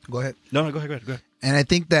think, go ahead. no, go ahead. And I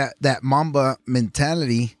think that Mamba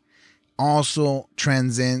mentality also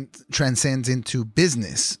transcends into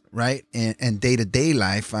business, right? And day-to-day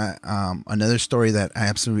life. Another story that I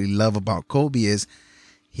absolutely love about Kobe is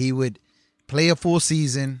he would play a full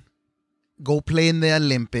season, go play in the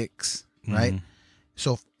Olympics, right?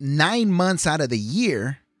 So 9 months out of the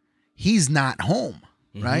year, he's not home,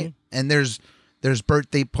 right? And there's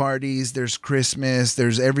birthday parties, there's Christmas,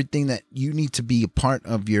 there's everything that you need to be a part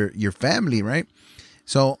of your family, right?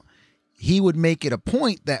 So he would make it a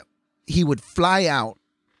point that he would fly out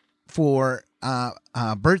for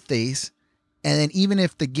birthdays, and then even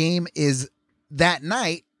if the game is that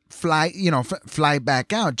night, fly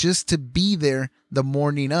back out just to be there the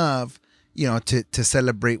morning of, to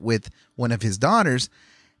celebrate with one of his daughters.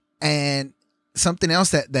 And something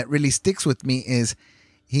else that really sticks with me is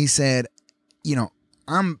he said,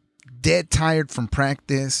 I'm dead tired from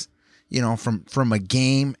practice, from a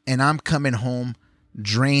game, and I'm coming home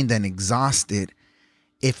drained and exhausted.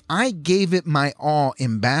 If I gave it my all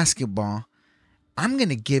in basketball, I'm going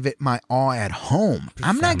to give it my all at home.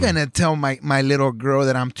 I'm not going to tell my little girl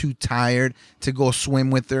that I'm too tired to go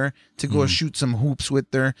swim with her, to go shoot some hoops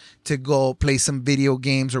with her, to go play some video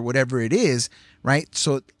games or whatever it is, right?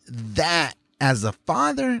 So that, as a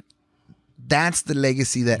father, that's the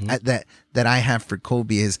legacy that I have for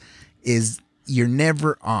Kobe is you're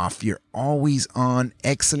never off. You're always on.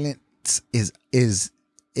 Excellence is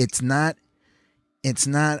it's not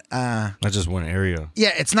just one area.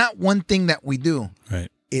 Yeah, it's not one thing that we do.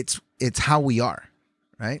 Right. It's how we are,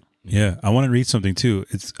 right? Yeah, I want to read something too.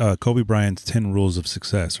 It's Kobe Bryant's 10 rules of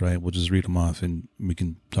success, right? We'll just read them off and we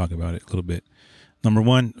can talk about it a little bit. Number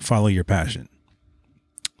 1, follow your passion.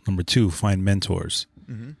 Number 2, find mentors.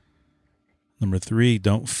 Number 3,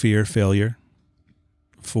 don't fear failure.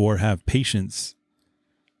 4, have patience.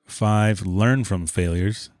 5, learn from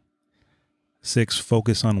failures. 6,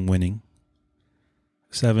 focus on winning.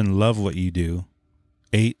 7, love what you do.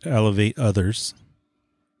 8, elevate others.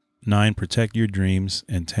 9, protect your dreams.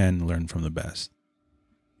 And 10, learn from the best.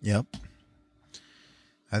 Yep.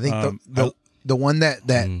 I think the one that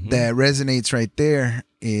resonates right there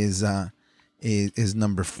is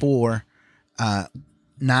number 4,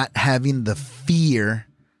 not having the fear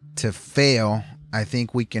to fail. I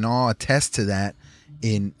think we can all attest to that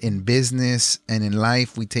in business and in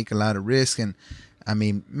life. We take a lot of risk, and I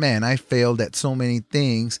mean, man, I failed at so many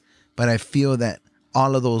things, but I feel that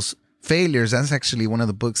all of those failures, that's actually one of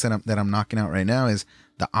the books that I'm knocking out right now, is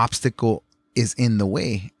The Obstacle is in the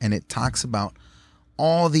Way. And it talks about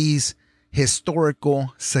all these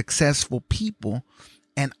historical successful people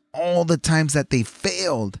and all the times that they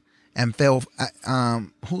failed and fell. I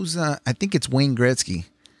think it's Wayne Gretzky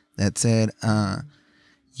that said,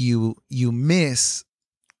 you miss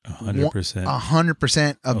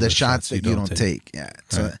 100% of the shots that you don't take. Yeah.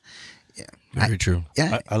 So, right. Yeah. Very true.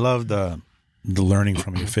 Yeah. I love the learning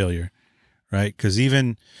from your failure, right? Because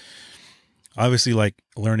even obviously like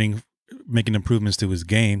learning, making improvements to his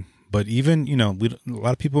game, but even, a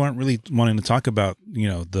lot of people aren't really wanting to talk about,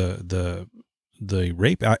 the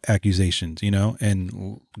rape accusations,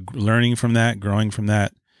 and learning from that, growing from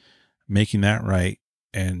that, making that right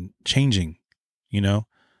and changing,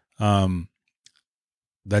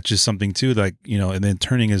 that's just something too, like, and then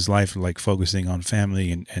turning his life, like focusing on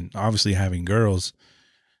family and obviously having girls,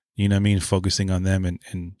 focusing on them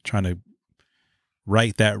and trying to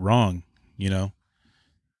right that wrong,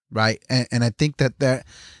 Right. And I think that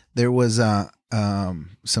there was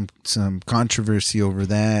some controversy over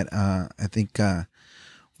that. I think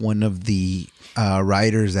one of the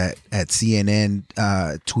writers at CNN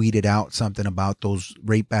tweeted out something about those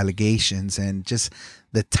rape allegations, and just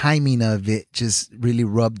the timing of it just really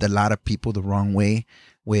rubbed a lot of people the wrong way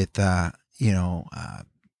with not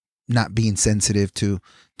being sensitive to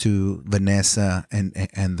Vanessa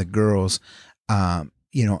and the girls, and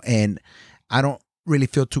I don't really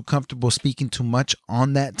feel too comfortable speaking too much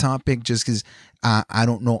on that topic just because I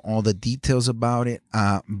don't know all the details about it,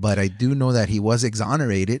 but I do know that he was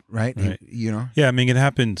exonerated, right? Right. Yeah, I mean, it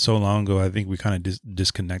happened so long ago. I think we kind of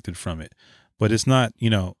disconnected from it, but it's not,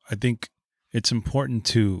 I think it's important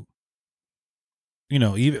to,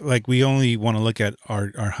 even like we only want to look at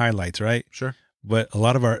our highlights, right? Sure. But a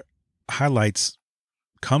lot of our highlights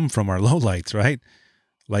come from our lowlights, right?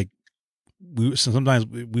 Like sometimes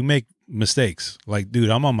we make mistakes. Like, dude,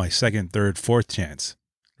 I'm on my 2nd, 3rd, 4th chance.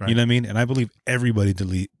 Right. You know what I mean? And I believe everybody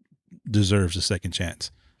deserves a second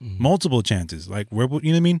chance, multiple chances. Like, where would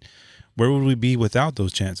where would we be without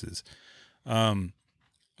those chances? So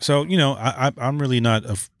I'm really not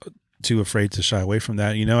too afraid to shy away from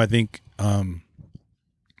that. I think a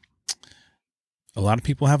lot of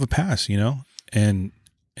people have a past, and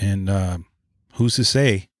who's to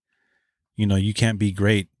say, you can't be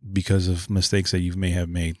great because of mistakes that you may have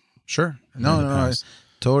made. Sure. No, I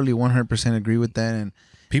totally 100% agree with that. And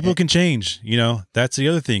people can change, that's the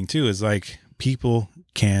other thing too, is like people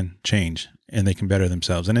can change. and they can better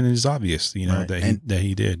themselves. And it is obvious, you know, Right. that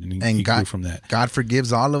he did, and he grew from that. God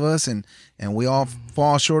forgives all of us, and we all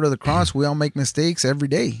fall short of the cross. We all make mistakes every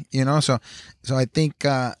day, you know. So I think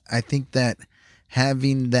that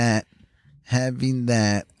having that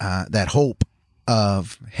hope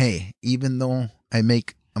of, hey, even though I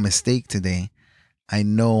make a mistake today, I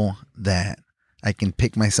know that I can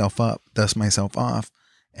pick myself up, dust myself off,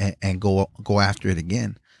 and go after it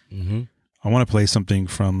again. Mm-hmm. I want to play something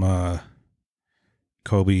from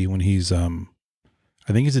Kobe when he's I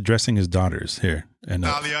think he's addressing his daughters here. And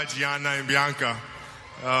Talia, Gianna, and Bianca.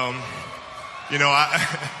 You know,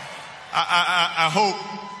 I hope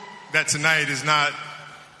that tonight is not,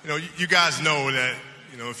 you know, you guys know that,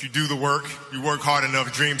 you know, if you do the work, you work hard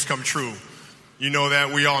enough, dreams come true. You know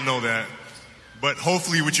that, we all know that. But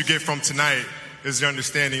hopefully what you get from tonight is the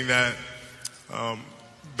understanding that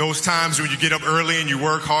those times when you get up early and you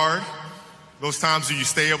work hard, those times when you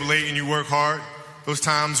stay up late and you work hard, those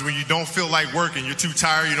times when you don't feel like working, you're too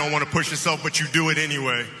tired, you don't want to push yourself, but you do it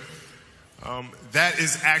anyway. That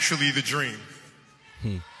is actually the dream.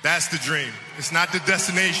 That's the dream. It's not the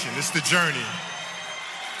destination, it's the journey.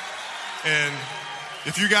 And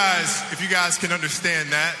if you guys can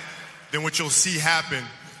understand that, then what you'll see happen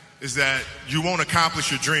is that you won't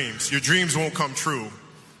accomplish your dreams. Your dreams won't come true.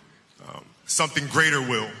 Something greater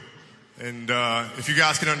will. And if you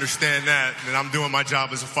guys can understand that, then I'm doing my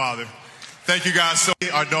job as a father. Thank you guys so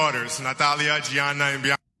much. Our daughters, Natalia, Gianna, and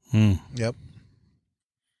Bianca. Yep.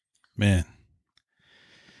 Man,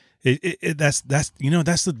 that's you know,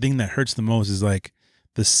 that's the thing that hurts the most, is like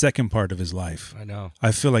the second part of his life. I know.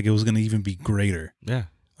 I feel like it was going to even be greater. Yeah.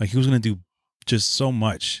 Like he was going to do just so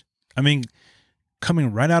much. I mean,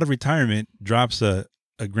 coming right out of retirement, drops a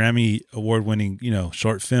Grammy award-winning, you know,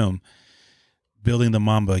 short film, building the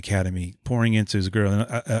Mamba Academy, pouring into his girl.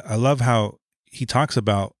 And I love how he talks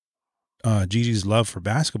about Gigi's love for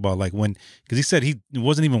basketball. Like because he said he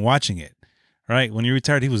wasn't even watching it, right? When he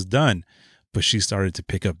retired, he was done. But she started to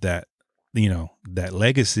pick up that, you know, that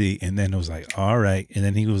legacy. And then it was like, all right. And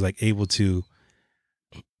then he was like able to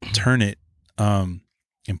turn it and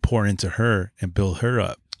pour into her and build her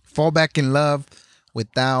up. Fall back in love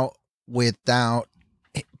without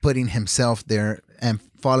putting himself there, and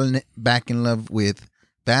falling back in love with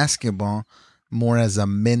basketball more as a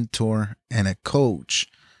mentor and a coach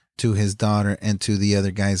to his daughter and to the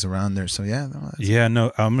other guys around there. So yeah.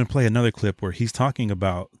 No, I'm going to play another clip where he's talking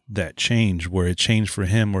about that change, where it changed for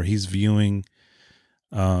him, where he's viewing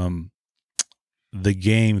the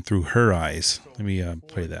game through her eyes. Let me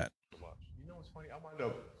play that.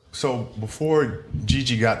 So before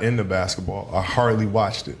Gigi got into basketball, I hardly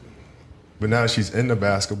watched it. But now that she's into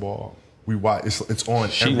basketball, we watch. It's on.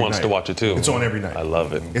 She wants to watch it too. It's on every night. I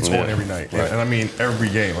love it. It's on every night, and I mean every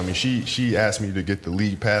game. I mean, she asked me to get the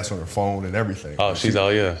league pass on her phone and everything. Oh, She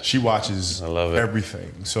watches. I love it.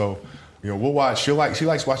 Everything. So, you know, we'll watch. She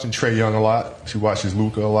likes watching Trae Young a lot. She watches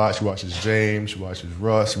Luka a lot. She watches James. She watches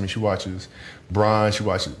Russ. I mean, she watches Bron. She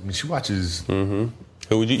watches. Mm-hmm.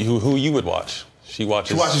 Who you would watch? She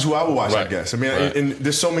watches who I would watch, right. I guess. I mean, right. and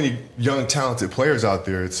there's so many young, talented players out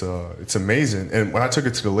there. It's amazing. And when I took her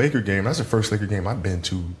to the Laker game, that's the first Laker game I've been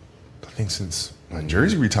to, I think, since my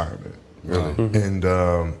jersey retirement. Really. Mm-hmm.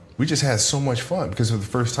 And we just had so much fun because for the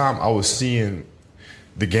first time I was seeing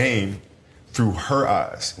the game through her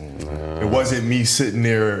eyes. It wasn't me sitting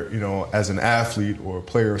there, you know, as an athlete or a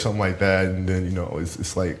player or something like that, and then, you know,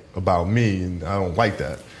 it's like about me, and I don't like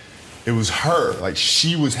that. It was her. Like,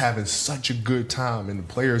 she was having such a good time, and the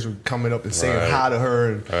players were coming up and saying hi to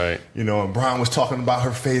her, and you know, and Brian was talking about her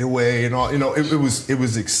fadeaway and all. You know, it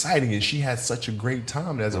was exciting, and she had such a great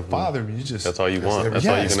time. And as a father, I mean, that's all you want. That's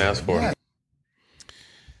all you can ask for. Yeah.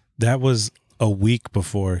 That was a week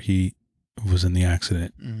before he was in the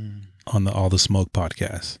accident on the All the Smoke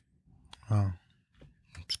podcast. Wow,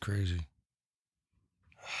 it's crazy,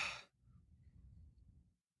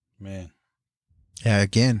 man. Yeah,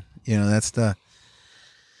 again. You know, that's the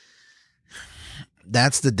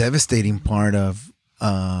devastating part of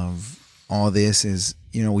all this is,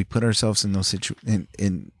 you know, we put ourselves in those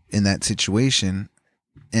in that situation,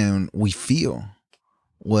 and we feel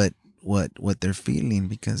what they're feeling,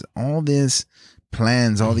 because all these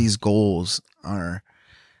plans, all these goals are,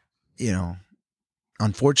 you know,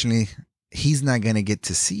 unfortunately, he's not going to get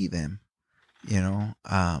to see them, you know.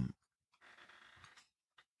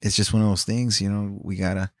 It's just one of those things, you know, we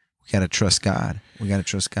gotta trust God. We gotta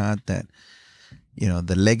trust God that, you know,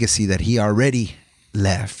 the legacy that he already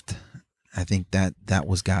left, I think that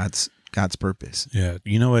was God's purpose. Yeah.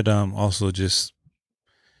 You know, it also just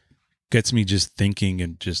gets me just thinking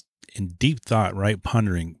and just in deep thought, right?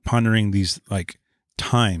 Pondering these, like,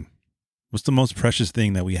 time What's the most precious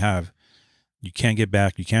thing that we have? You can't get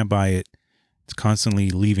back. You can't buy it. It's constantly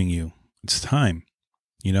leaving you. It's time,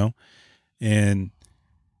 you know? And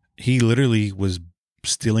he literally was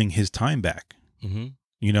stealing his time back. Mm-hmm.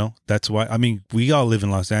 You know, that's why, I mean, we all live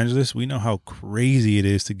in Los Angeles. We know how crazy it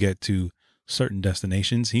is to get to certain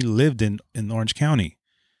destinations. He lived in Orange County,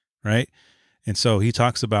 right? And so he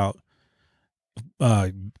talks about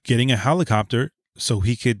getting a helicopter so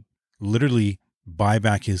he could literally buy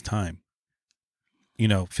back his time. You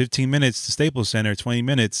know, 15 minutes to Staples Center, 20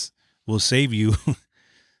 minutes will save you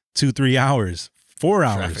 2-3 hours, 4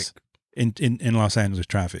 hours in Los Angeles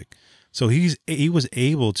traffic. So he was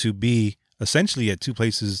able to be essentially at two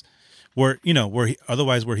places where, you know, where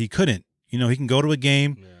he couldn't. You know, he can go to a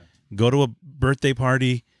game, go to a birthday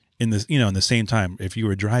party in the same time. If you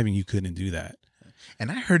were driving, you couldn't do that. And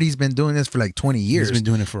I heard he's been doing this for like 20 years. He's been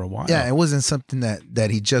doing it for a while. Yeah, it wasn't something that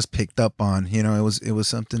he just picked up on. You know, it was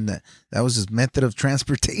something that was his method of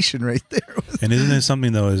transportation right there. And isn't it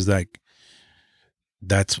something though? Is like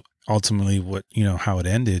that's ultimately what, you know, how it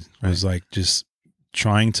ended was like just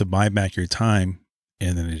trying to buy back your time,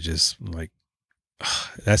 and then it just like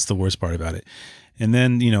that's the worst part about it. And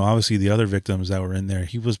then, you know, obviously the other victims that were in there,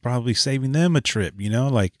 he was probably saving them a trip. You know,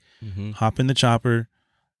 like hop in the chopper.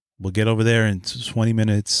 We'll get over there in 20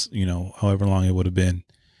 minutes, you know, however long it would have been.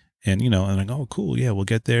 And, you know, and like, oh, cool. Yeah, we'll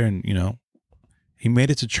get there. And, you know, he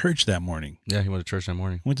made it to church that morning. Yeah, he went to church that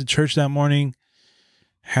morning. Went to church that morning,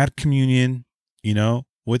 had communion, you know,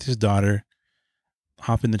 with his daughter,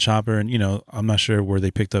 hop in the chopper. And, you know, I'm not sure where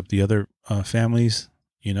they picked up the other families,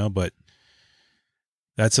 you know, but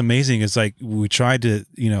that's amazing. It's like we tried to,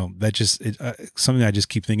 you know, that just something I just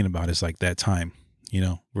keep thinking about is like that time, you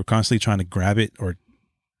know, we're constantly trying to grab it or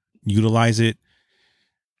utilize it,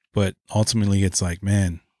 but ultimately it's like,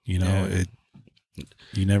 man, you know,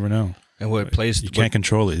 you never know. And you can't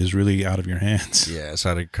control it. It's really out of your hands. Yeah, it's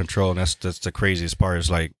out of control. And that's the craziest part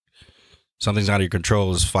is like something's out of your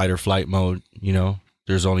control is fight or flight mode. You know,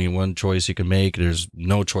 there's only one choice you can make. There's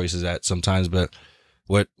no choices at sometimes, but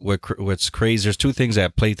what's crazy, there's two things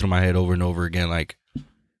that play through my head over and over again. Like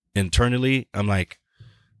internally, I'm like,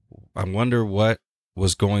 I wonder what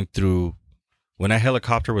was going through when that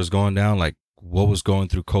helicopter was going down, like what was going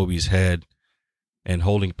through Kobe's head, and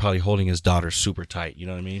probably holding his daughter super tight. You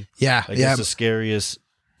know what I mean? Yeah. Like it's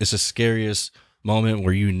the scariest moment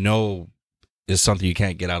where, you know, is something you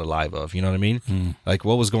can't get out alive of. You know what I mean? Like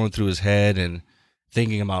what was going through his head and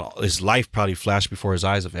thinking about his life probably flashed before his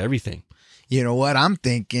eyes of everything. You know what I'm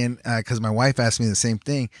thinking? Because my wife asked me the same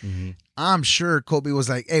thing. I'm sure Kobe was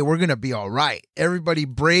like, hey, we're going to be all right. Everybody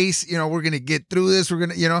brace. You know, we're going to get through this. We're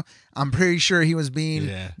going to, you know, I'm pretty sure he was being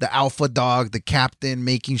the alpha dog, the captain,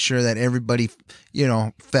 making sure that everybody, you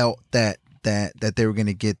know, felt that they were going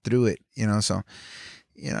to get through it, you know? So,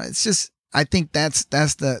 you know, it's just, I think that's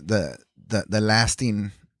the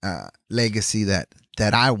lasting legacy that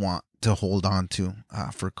I want to hold on to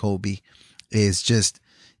for Kobe is just,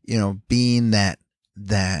 you know, being that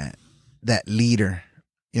leader,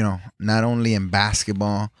 you know, not only in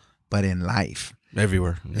basketball, but in life.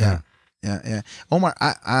 Everywhere. Yeah. Omar,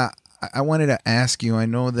 I wanted to ask you, I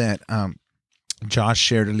know that Josh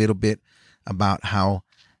shared a little bit about how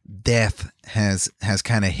death has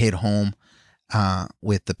kind of hit home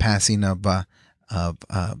with the passing of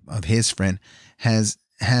his friend.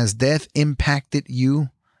 Has death impacted you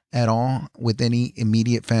at all with any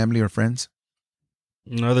immediate family or friends?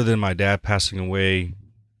 Other than my dad passing away,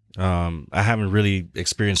 I haven't really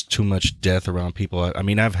experienced too much death around people. I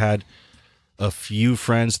mean, I've had a few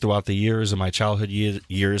friends throughout the years of my childhood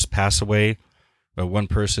years pass away. One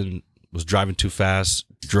person was driving too fast,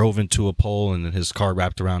 drove into a pole, and then his car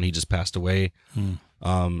wrapped around. He just passed away.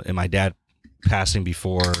 And my dad passing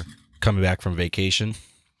before coming back from vacation.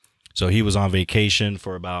 So he was on vacation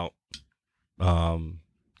for about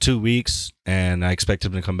 2 weeks, and I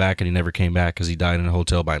expected him to come back, and he never came back because he died in a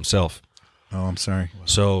hotel by himself. Oh, I'm sorry.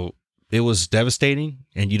 So it was devastating,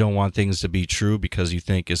 and you don't want things to be true because you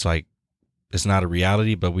think it's like, it's not a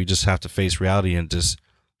reality, but we just have to face reality and just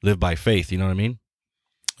live by faith. You know what I mean?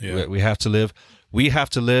 Yeah. We have to live. We have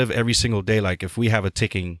to live every single day. Like if we have a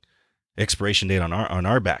ticking expiration date on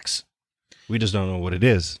our backs, we just don't know what it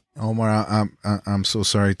is. Omar, I'm so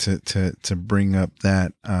sorry to bring up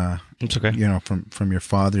that. It's okay. You know, from your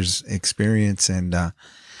father's experience, and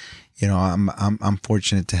you know, I'm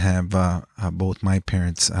fortunate to have both my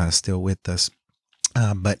parents still with us.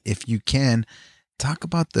 But if you can talk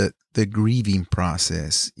about the grieving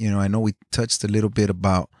process, you know, I know we touched a little bit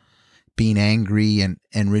about being angry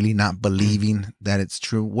and really not believing that it's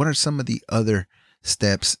true. What are some of the other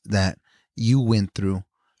steps that you went through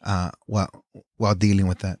while dealing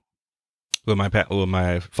with that? With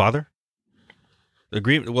my father? The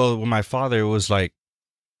agreement. Well, with my father, it was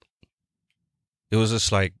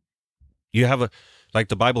just like you have like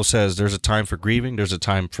the Bible says, there's a time for grieving, there's a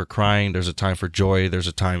time for crying, there's a time for joy, there's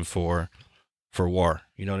a time for war.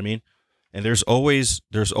 You know what I mean? And there's always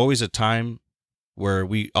a time where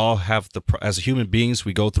we all have as human beings,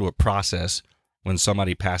 we go through a process when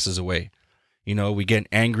somebody passes away. You know, we get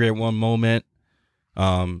angry at one moment.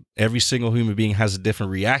 Every single human being has a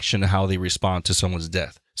different reaction to how they respond to someone's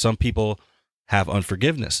death. Some people have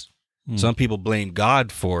unforgiveness. Some people blame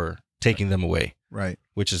God for taking them away. Right.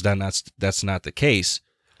 Which is that's not the case.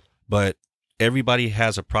 But everybody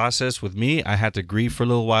has a process. With me, I had to grieve for a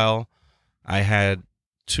little while. I had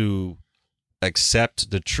to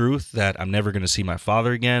accept the truth that I'm never going to see my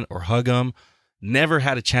father again or hug him. Never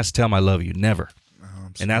had a chance to tell him I love you. Never.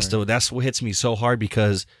 And that's what hits me so hard,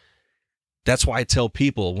 because that's why I tell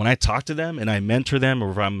people when I talk to them and I mentor them,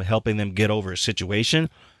 or if I'm helping them get over a situation,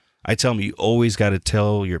 I tell them you always got to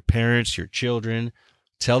tell your parents, your children,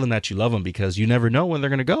 tell them that you love them, because you never know when they're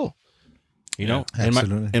going to go. You know,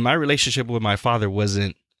 and my relationship with my father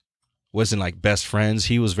wasn't like best friends.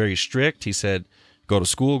 He was very strict. He said, go to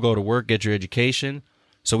school, go to work, get your education.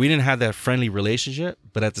 So we didn't have that friendly relationship.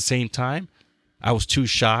 But at the same time, I was too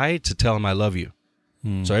shy to tell him I love you.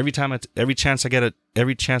 So every chance I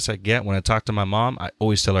get when I talk to my mom, I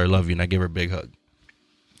always tell her I love you, and I give her a big hug.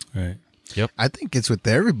 Right. Yep. I think it's with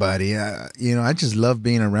everybody. You know, I just love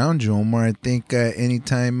being around you, Omar. I think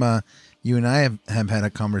anytime you and I have had a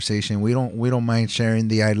conversation, we don't mind sharing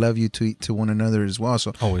the I love you to one another as well.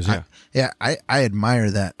 So always, I admire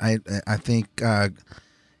that. I think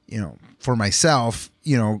you know, for myself,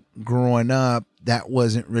 you know, growing up, that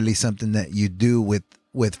wasn't really something that you do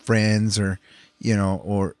with friends, or you know,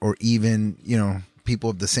 or even, you know, people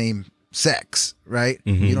of the same sex, right?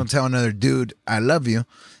 Mm-hmm. You don't tell another dude I love you,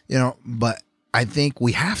 you know. But I think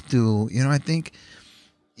we have to, you know. I think,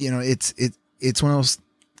 you know, it's one of those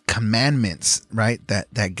commandments, right,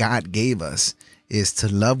 that God gave us, is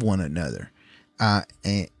to love one another, and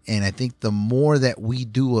I think the more that we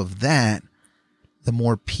do of that, the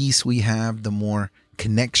more peace we have, the more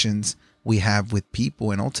connections we have with people,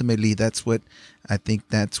 and ultimately that's what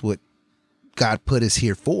God put us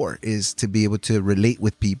here for, is to be able to relate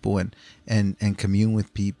with people and commune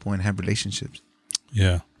with people and have relationships.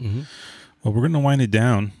 Yeah. Mm-hmm. Well, we're going to wind it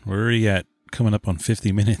down. We're already coming up on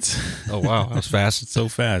 50 minutes. Oh, wow. That was fast. It's so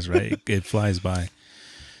fast, right? It flies by.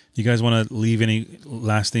 You guys want to leave any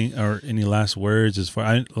any last words as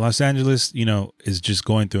far Los Angeles, you know, is just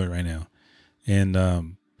going through it right now.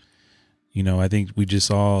 And, you know, I think we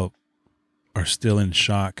just all are still in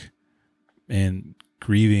shock and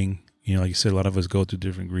grieving. You know, like you said, a lot of us go through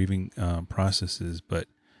different grieving processes, but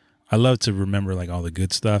I love to remember like all the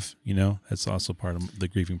good stuff, you know. That's also part of the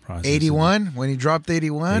grieving process. 81, when he dropped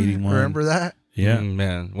 81, remember that? Yeah.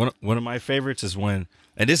 Man, one of my favorites is when,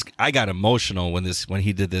 and this, I got emotional when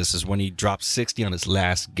he did this, is when he dropped 60 on his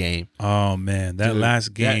last game. Oh man, that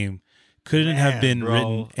last game couldn't have been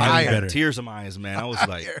written any better. Tears in my eyes, man. I was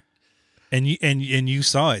like, and you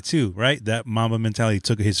saw it too, right? That Mamba mentality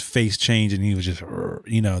took his face change, and he was just,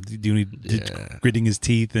 you know, gritting his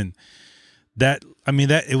teeth, and that, I mean,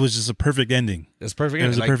 that it was just a perfect ending. It's perfect. It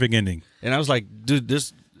was a perfect ending. And I was like, dude,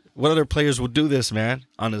 what other players would do this, man?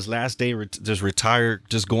 On his last day, just retire,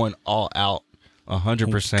 just going all out,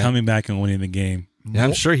 100%, coming back and winning the game. Yeah,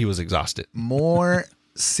 I'm sure he was exhausted. More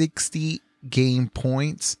 60 game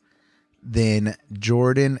points than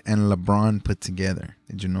Jordan and LeBron put together.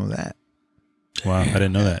 Did you know that? Wow, I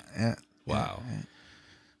didn't know that. Yeah. Wow.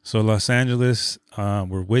 So Los Angeles,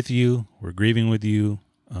 we're with you. We're grieving with you.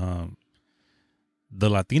 The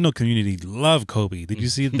Latino community love Kobe. Did you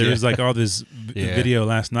see? There's like all this video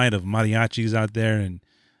last night of mariachis out there, and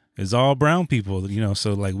it's all brown people. You know,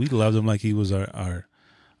 so like we loved him like he was our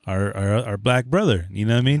black brother. You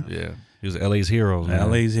know what I mean? Yeah, he was LA's hero. Man.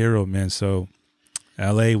 LA's hero, man. So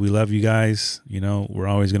LA, we love you guys. You know, we're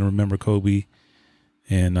always gonna remember Kobe.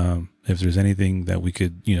 And if there's anything that we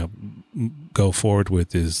could, you know, go forward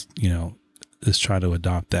with, is, you know, let's try to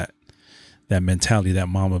adopt that mentality, that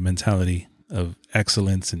Mamba mentality of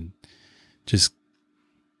excellence, and just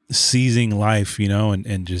seizing life, you know,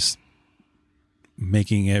 and just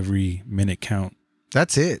making every minute count.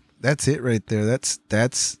 That's it. That's it right there.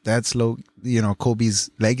 That's low, you know,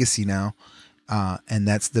 Kobe's legacy now. And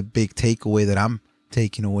that's the big takeaway that I'm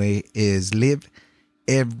taking away, is live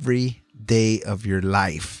every day of your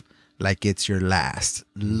life like it's your last.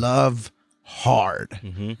 Love hard.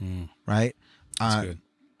 Right? That's good.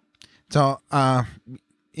 So,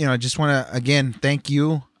 you know, I just want to, again, thank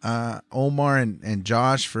you, Omar and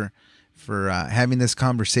Josh, for having this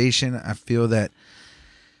conversation. I feel that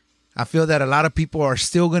a lot of people are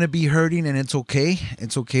still going to be hurting, and it's okay.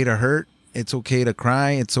 It's okay to hurt. It's okay to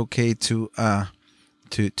cry. It's okay to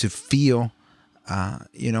feel,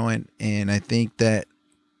 and I think that,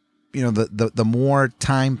 the more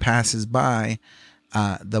time passes by,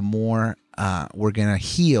 the more we're going to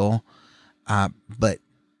heal. But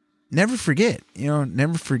never forget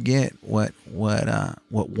what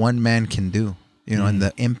one man can do, and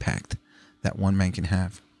the impact that one man can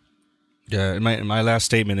have. Yeah, my last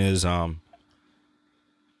statement is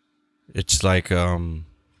it's like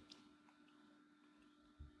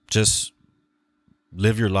just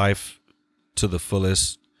live your life to the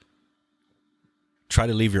fullest. Try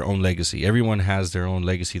to leave your own legacy. Everyone has their own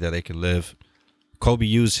legacy that they can live. Kobe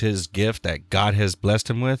used his gift that God has blessed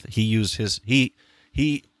him with. He used he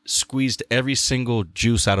squeezed every single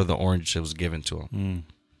juice out of the orange that was given to him.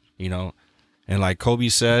 And like Kobe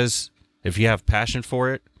says, if you have passion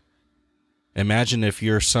for it, imagine if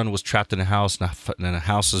your son was trapped in a house and the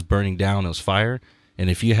house was burning down, it was fire, and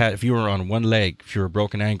if you were on one leg, if you were a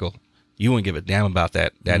broken ankle, you wouldn't give a damn about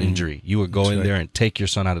that injury. You would go in there and take your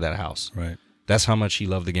son out of that house. Right. That's how much he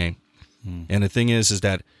loved the game. And the thing is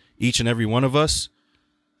that each and every one of us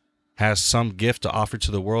has some gift to offer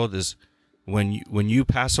to the world. Is when you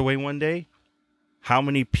pass away one day, how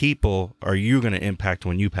many people are you going to impact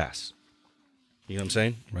when you pass? You know what I'm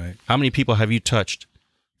saying? Right. How many people have you touched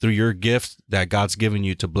through your gift that God's given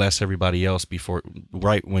you to bless everybody else before,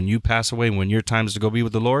 right when you pass away, when your time is to go be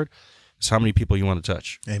with the Lord? It's how many people you want to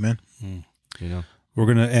touch. Amen. We're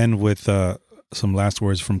going to end with some last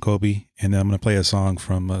words from Kobe, and then I'm going to play a song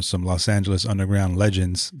from some Los Angeles underground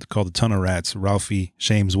legends called the Tunnel Rats, Ralphie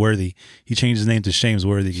Shamesworthy. He changed his name to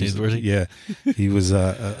Shamesworthy. Shamesworthy? Yeah. He was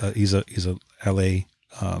he's a LA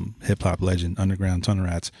hip hop legend, underground Tunnel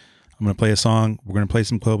Rats. I'm going to play a song. We're going to play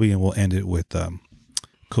some Kobe, and we'll end it with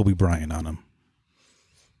Kobe Bryant on him.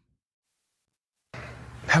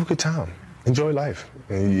 Have a good time. Enjoy life.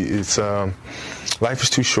 It's life is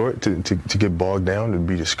too short to get bogged down, to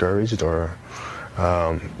be discouraged, or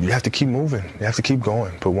you have to keep moving. You have to keep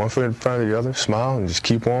going. Put one foot in front of the other, smile, and just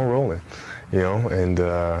keep on rolling. And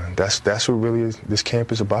that's what really this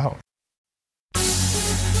camp is about.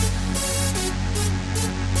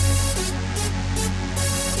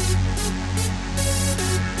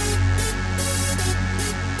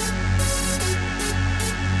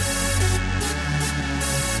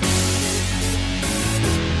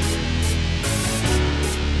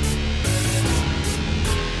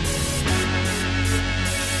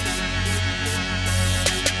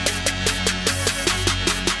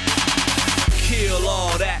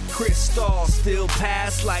 Still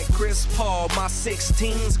pass like Chris Paul. My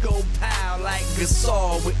 16s go pow like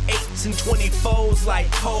Gasol, with 8s and 24s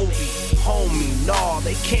like Kobe. Homie, nah,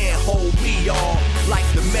 they can't hold me, y'all. Like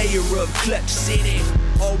the mayor of Clutch City,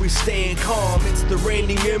 always staying calm. It's the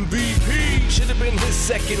reigning MVP. Should have been his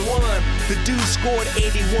second one. The dude scored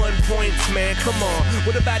 81 points, man. Come on.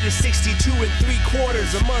 What about his 62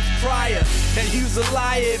 3/4 a month prior? And he was a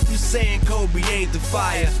liar if you saying Kobe ain't the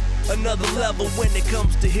fire. Another level when it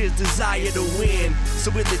comes to his desire to win.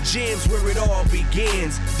 So in the gym's where it all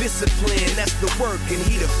begins. Discipline, that's the work, and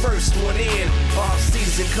he the first one in. Off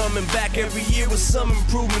season coming back every year with some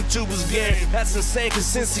improvement to his game. That's insane, cause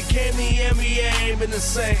since he came to the NBA, ain't been the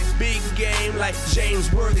same. Big game like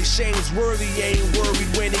James Worthy. Ain't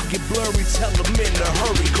worried when it get blurry. Tell him in a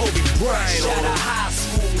hurry. Kobe Bryant. Out of high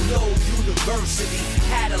school, no university.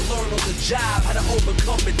 Had to learn on the job how to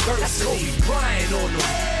overcome adversity. That's Kobe Bryant on him.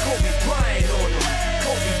 Kobe Bryant on him.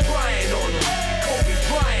 Kobe Bryant on him. Kobe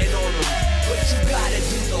Bryant on him. But you gotta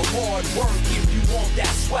do the hard work if you want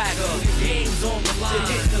that swagger. The game's on the line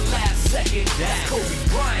to hit the last second. That's Kobe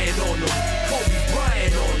Bryant on him. Kobe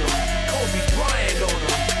Bryant on him. Kobe Bryant on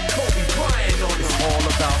him. Kobe Bryant on him. It's all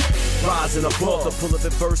about rising above the full of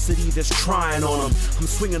adversity that's trying on them. I'm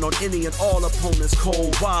swinging on any and all opponents,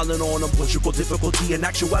 cold wilding on them. Conjugal difficulty and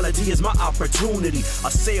actuality is my opportunity. I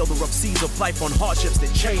sail the rough seas of life on hardships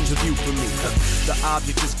that change the view for me. The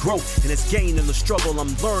object is growth and it's gain in the struggle.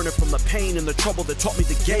 I'm learning from the pain and the trouble that taught me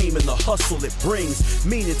the game, and the hustle it brings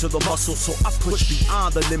meaning to the muscle. So I push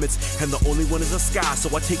beyond the limits, and the only one is the sky. So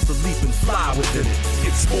I take the leap and fly within it.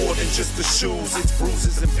 It's more than just the shoes, it's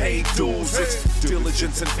bruises and paid dues. It's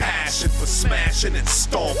diligence and passion for smashing and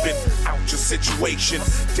stomping out your situation.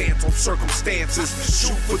 Dance on circumstances,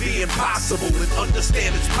 shoot for the impossible and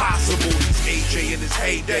understand it's possible. He's AJ in his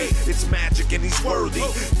heyday, it's magic and he's worthy.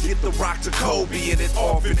 Get the rock to Kobe and it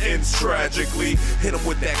often ends tragically. Hit him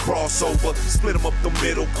with that crossover, split him up the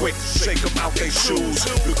middle quick, shake him out their shoes.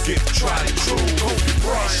 Good gift, tried and true. Kobe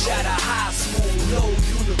Bryant. Fresh out of high school, no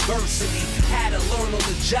university. university. Had to learn on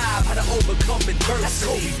the job how to overcome adversity. That's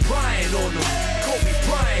Kobe Bryant on them. Kobe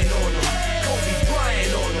Bryant on them. Kobe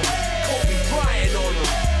Bryant on them. Kobe Bryant on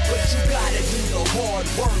them. But you gotta do the hard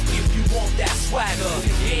work if you want that swagger.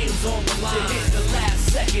 The game's on the line to hit the last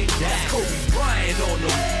second. That's Kobe Bryant on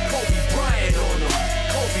them. Kobe Bryant on them.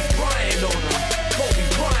 Kobe Bryant on them. Kobe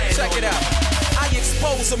Bryant. Check it out. I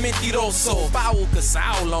expose a mentiroso, foul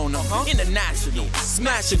Gasol on them. International,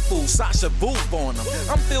 smashing fool, Sasha Boob on them.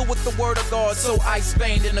 I'm filled with the word of God, so ice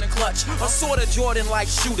vein in the clutch. A sort of Jordan like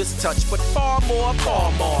shooter's touch, but far more,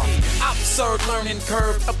 far more. Absurd learning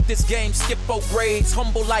curve, up this game, skip 4 grades.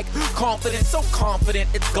 Humble like confident, so confident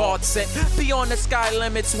it's God sent. Beyond the sky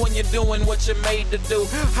limits when you're doing what you're made to do.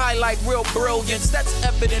 Highlight real brilliance, that's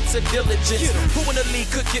evidence of diligence. Who in the league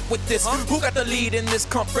could get with this? Who got the lead in this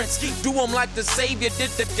conference? Do them like the Savior did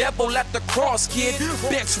the devil at the cross, kid.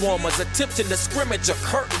 Bench warmers attempting to scrimmage a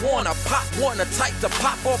Kurt Warner. Pop Warner type to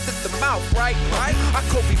pop off at the mouth, right? I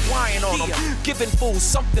Kobe Bryant on them, giving fools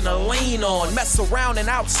something to lean on. Mess around and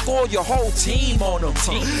outscore your whole team on them.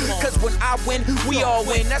 Cause when I win, we all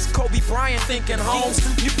win. That's Kobe Bryant thinking, Holmes.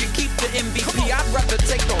 You can keep the MVP, I'd rather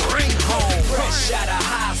take the ring home. Fresh out of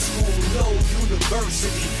high school, no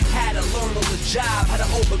university. Had to learn on the job how to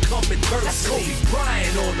overcome adversity. That's Kobe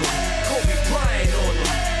Bryant on them. Kobe Bryant on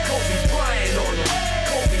them. Kobe Bryant on them.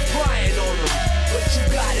 Kobe Bryant on them. But you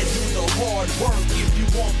gotta do the hard work if you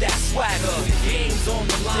want that swagger. The game's on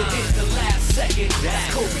the line to hit the last second.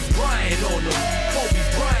 That's Kobe Bryant on them. Kobe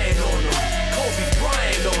Bryant on them. Kobe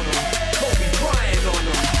Bryant on them. Kobe Bryant on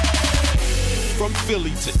them. From Philly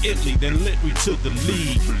to Italy, then literally to the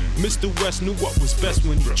league. Mr. West knew what was best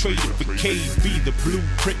when he traded for KB. The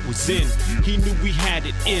blueprint was in. He knew we had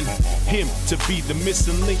it in him to be the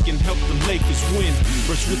missing link and help the Lakers win.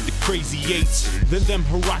 First with the crazy 8s, then them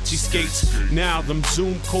Hirachi skates. Now them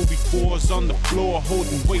Zoom Kobe 4s on the floor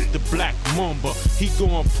holding weight. The Black Mamba, he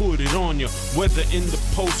gon' put it on ya. Whether in the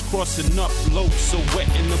post, crossing up low, so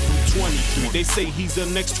wetting up from 23. They say he's the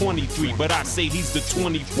next 23, but I say he's the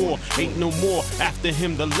 24. Ain't no more. After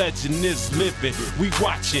him, the legend is living. We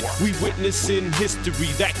watch it, we witnessing history.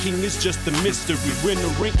 That king is just a mystery. We're in the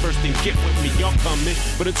ring first and get with me, y'all coming.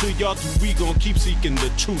 But until y'all do, we gon' keep seeking the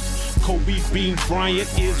truth. Kobe Bean Bryant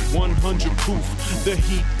is 100 proof. The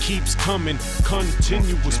heat keeps coming,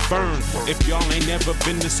 continuous burn. If y'all ain't never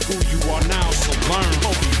been to school, you are now, so learn.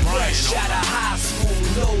 Kobe Bryant. Fresh out of high school,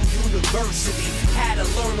 no university. Had to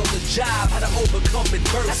learn on the job how to overcome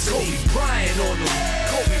adversity. That's Kobe Bryant on them.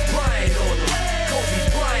 Kobe Bryant on them. Kobe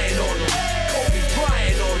Bryant on them. Kobe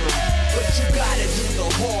Bryant on them. But you gotta do the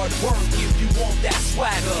hard work if you want that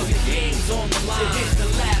swagger. The game's on the line to hit the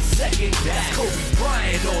last second. That's Kobe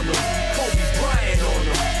Bryant on them.